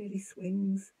leg nearly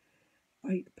swings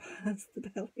out past the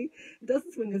belly. It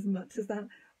doesn't swing as much as that,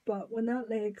 but when that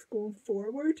leg's going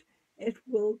forward, it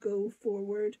will go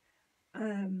forward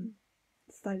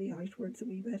slightly outwards a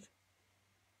wee bit.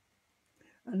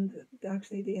 And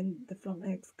actually the front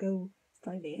legs go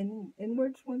slightly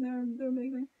inwards when they're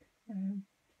moving.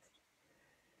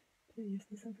 To use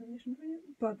this information for you.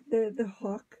 But the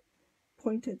hock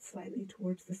pointed slightly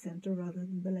towards the centre rather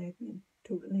than the leg being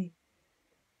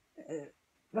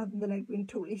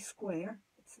totally square.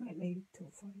 It's slightly to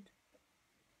the side.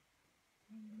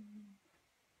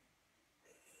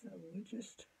 So we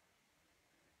just,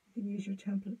 you can use your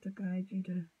template to guide you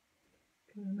to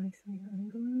get a nice wee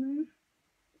angle in there.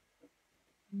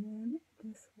 And then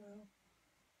this will,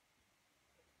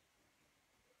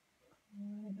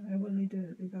 I will need to,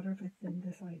 it'd be better if I thin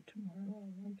this out tomorrow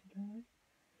rather than today.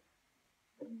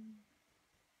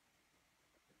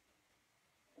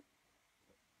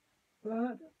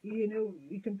 But, you know,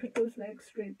 you can put those legs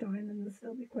straight down and they'll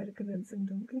still be quite a convincing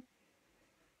donkey.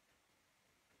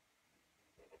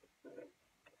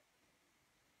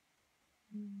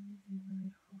 And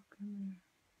hook in there.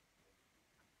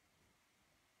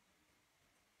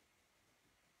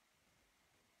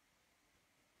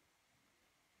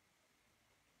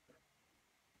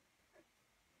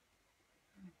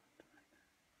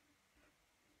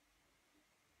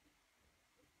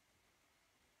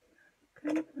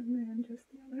 Okay, and then just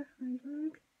the other hind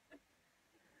leg.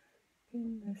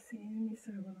 Again, the same, you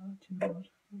say, well, you know what,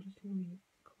 I'll just do a wee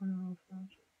corner of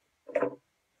that. So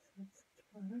that's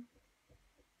better.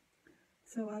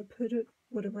 So I'll put it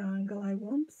whatever angle I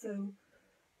want. So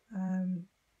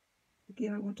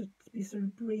again, I want it to be sort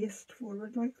of braced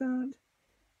forward like that.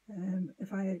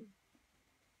 If I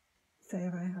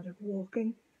had it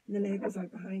walking and the leg was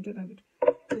out behind it, I would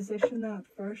position that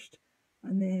first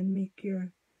and then make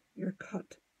your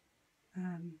cut.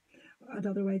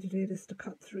 Another way to do it is to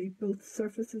cut through both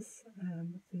surfaces.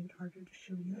 It's a bit harder to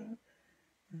show you that.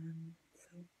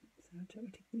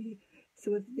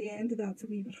 So at the end of that's a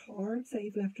wee bit hard. Say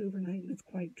you've left it overnight and it's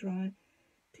quite dry.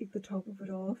 Take the top of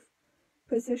it off.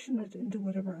 Position it into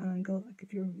whatever angle, like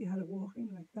if you had it walking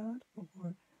like that, or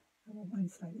I want mine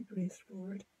slightly braced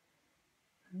forward.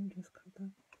 And just cut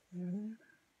that there.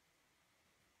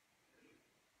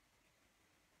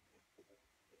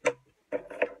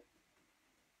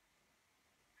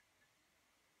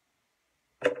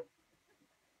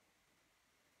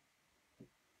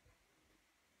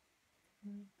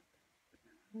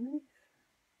 Underneath.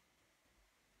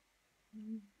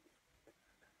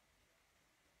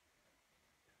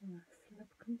 And a slip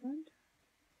comes out.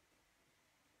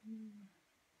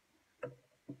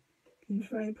 It's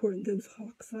very important those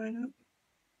hocks line up.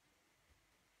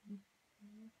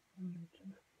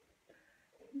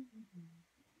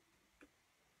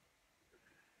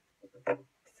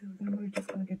 So then we're just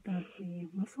going to get that wee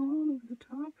muscle on over the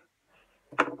top.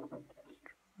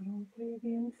 Just draw it all through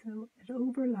again so it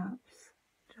overlaps.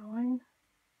 Join.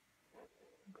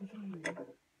 Goes on there.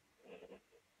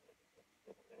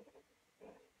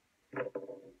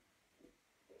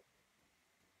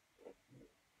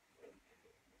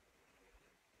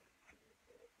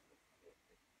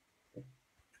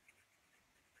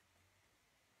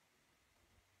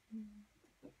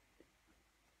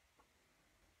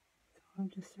 So I've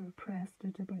just sort of pressed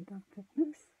it about that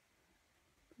thickness.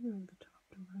 Put it over the top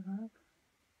to overlap.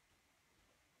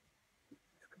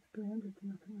 This gets blended to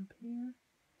nothing up here.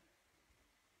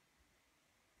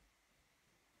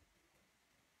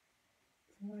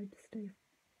 So I just stay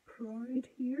proud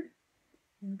here,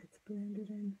 and it gets blended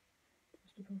in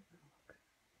just above the hook.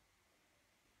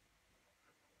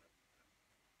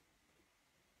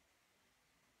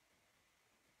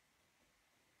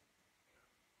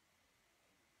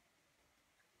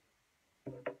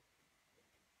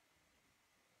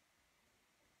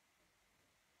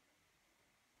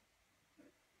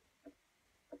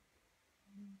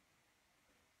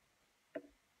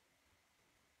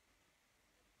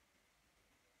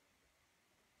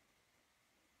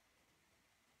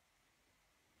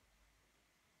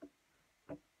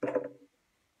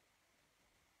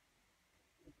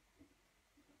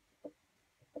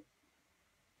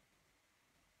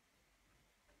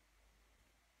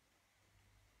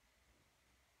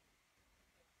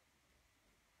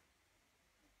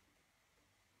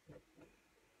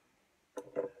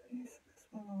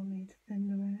 need to thin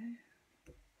away.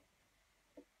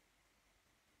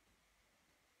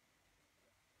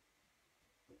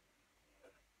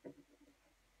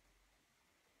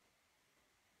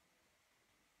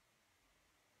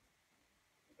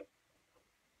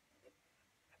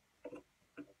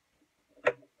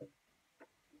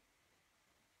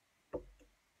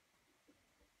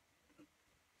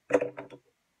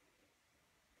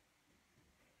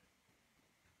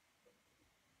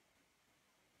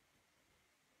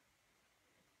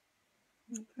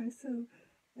 Okay, so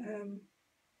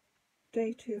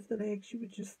day 2 of the legs, you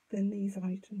would just thin these out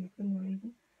and make them more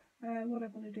even. What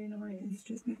I'm going to do now is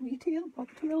just make my tail, pop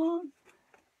the tail on.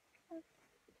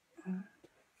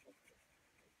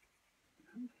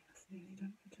 That's nearly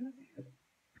done for today.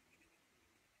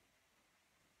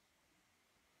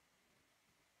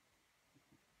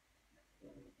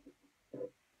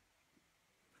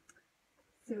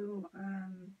 So,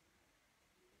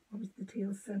 obviously the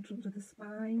tail central to the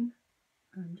spine,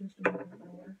 and just a little bit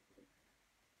lower.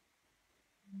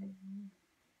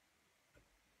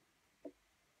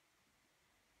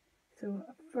 So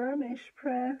a firmish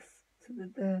press so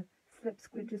that the slip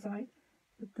squidges out,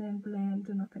 but then blend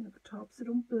to nothing at the top. So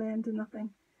don't blend to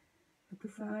nothing at the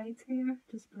sides here,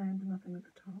 just blend to nothing at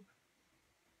the top.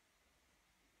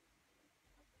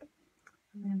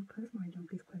 And then because my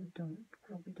donkey's quite a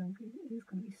grubby donkey, he's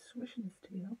going to be swishing his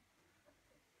tail.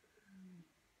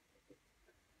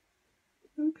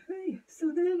 Okay,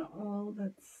 so then all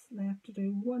that's left to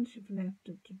do, once you've left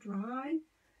it to dry,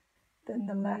 then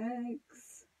the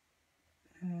legs,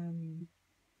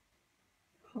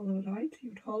 hollow it out.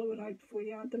 You'd hollow it out before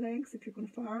you add the legs if you're going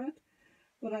to fire it.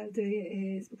 What I'll do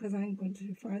is, because I'm going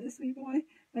to fire this wee boy,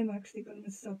 I'm actually going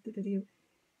to stop the video,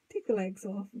 take the legs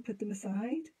off and put them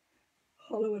aside,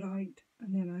 hollow it out,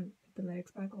 and then I'll put the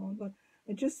legs back on. But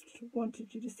I just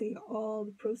wanted you to see all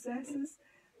the processes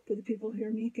for the people who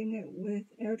are making it with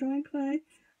air drying clay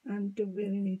and don't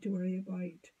really need to worry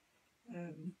about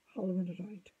hollowing it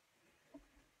out.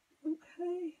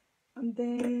 Okay, and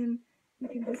then you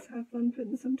can just have fun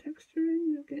putting some texture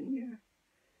in. You're getting your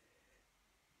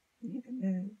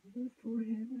the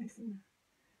forehead nice and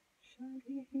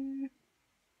shaggy here,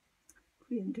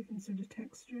 creating different sort of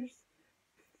textures,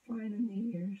 fine in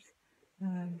the ears.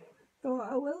 So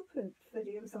I will put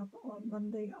videos up on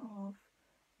Monday of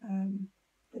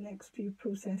the next few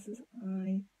processes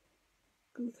I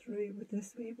go through with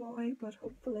this wee boy, but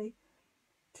hopefully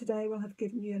today will have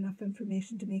given you enough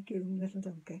information to make your own little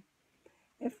donkey.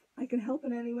 If I can help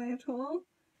in any way at all,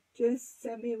 just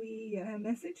send me a wee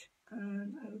message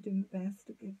and I will do my best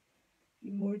to give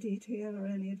you more detail or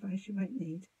any advice you might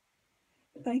need.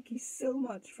 Thank you so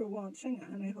much for watching,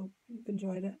 and I hope you've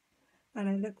enjoyed it, and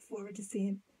I look forward to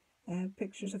seeing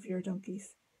pictures of your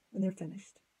donkeys when they're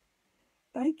finished.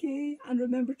 Thank you, and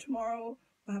remember tomorrow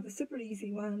we'll have a super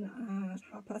easy one at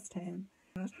 10:30,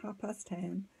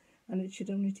 and it should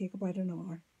only take about an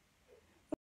hour.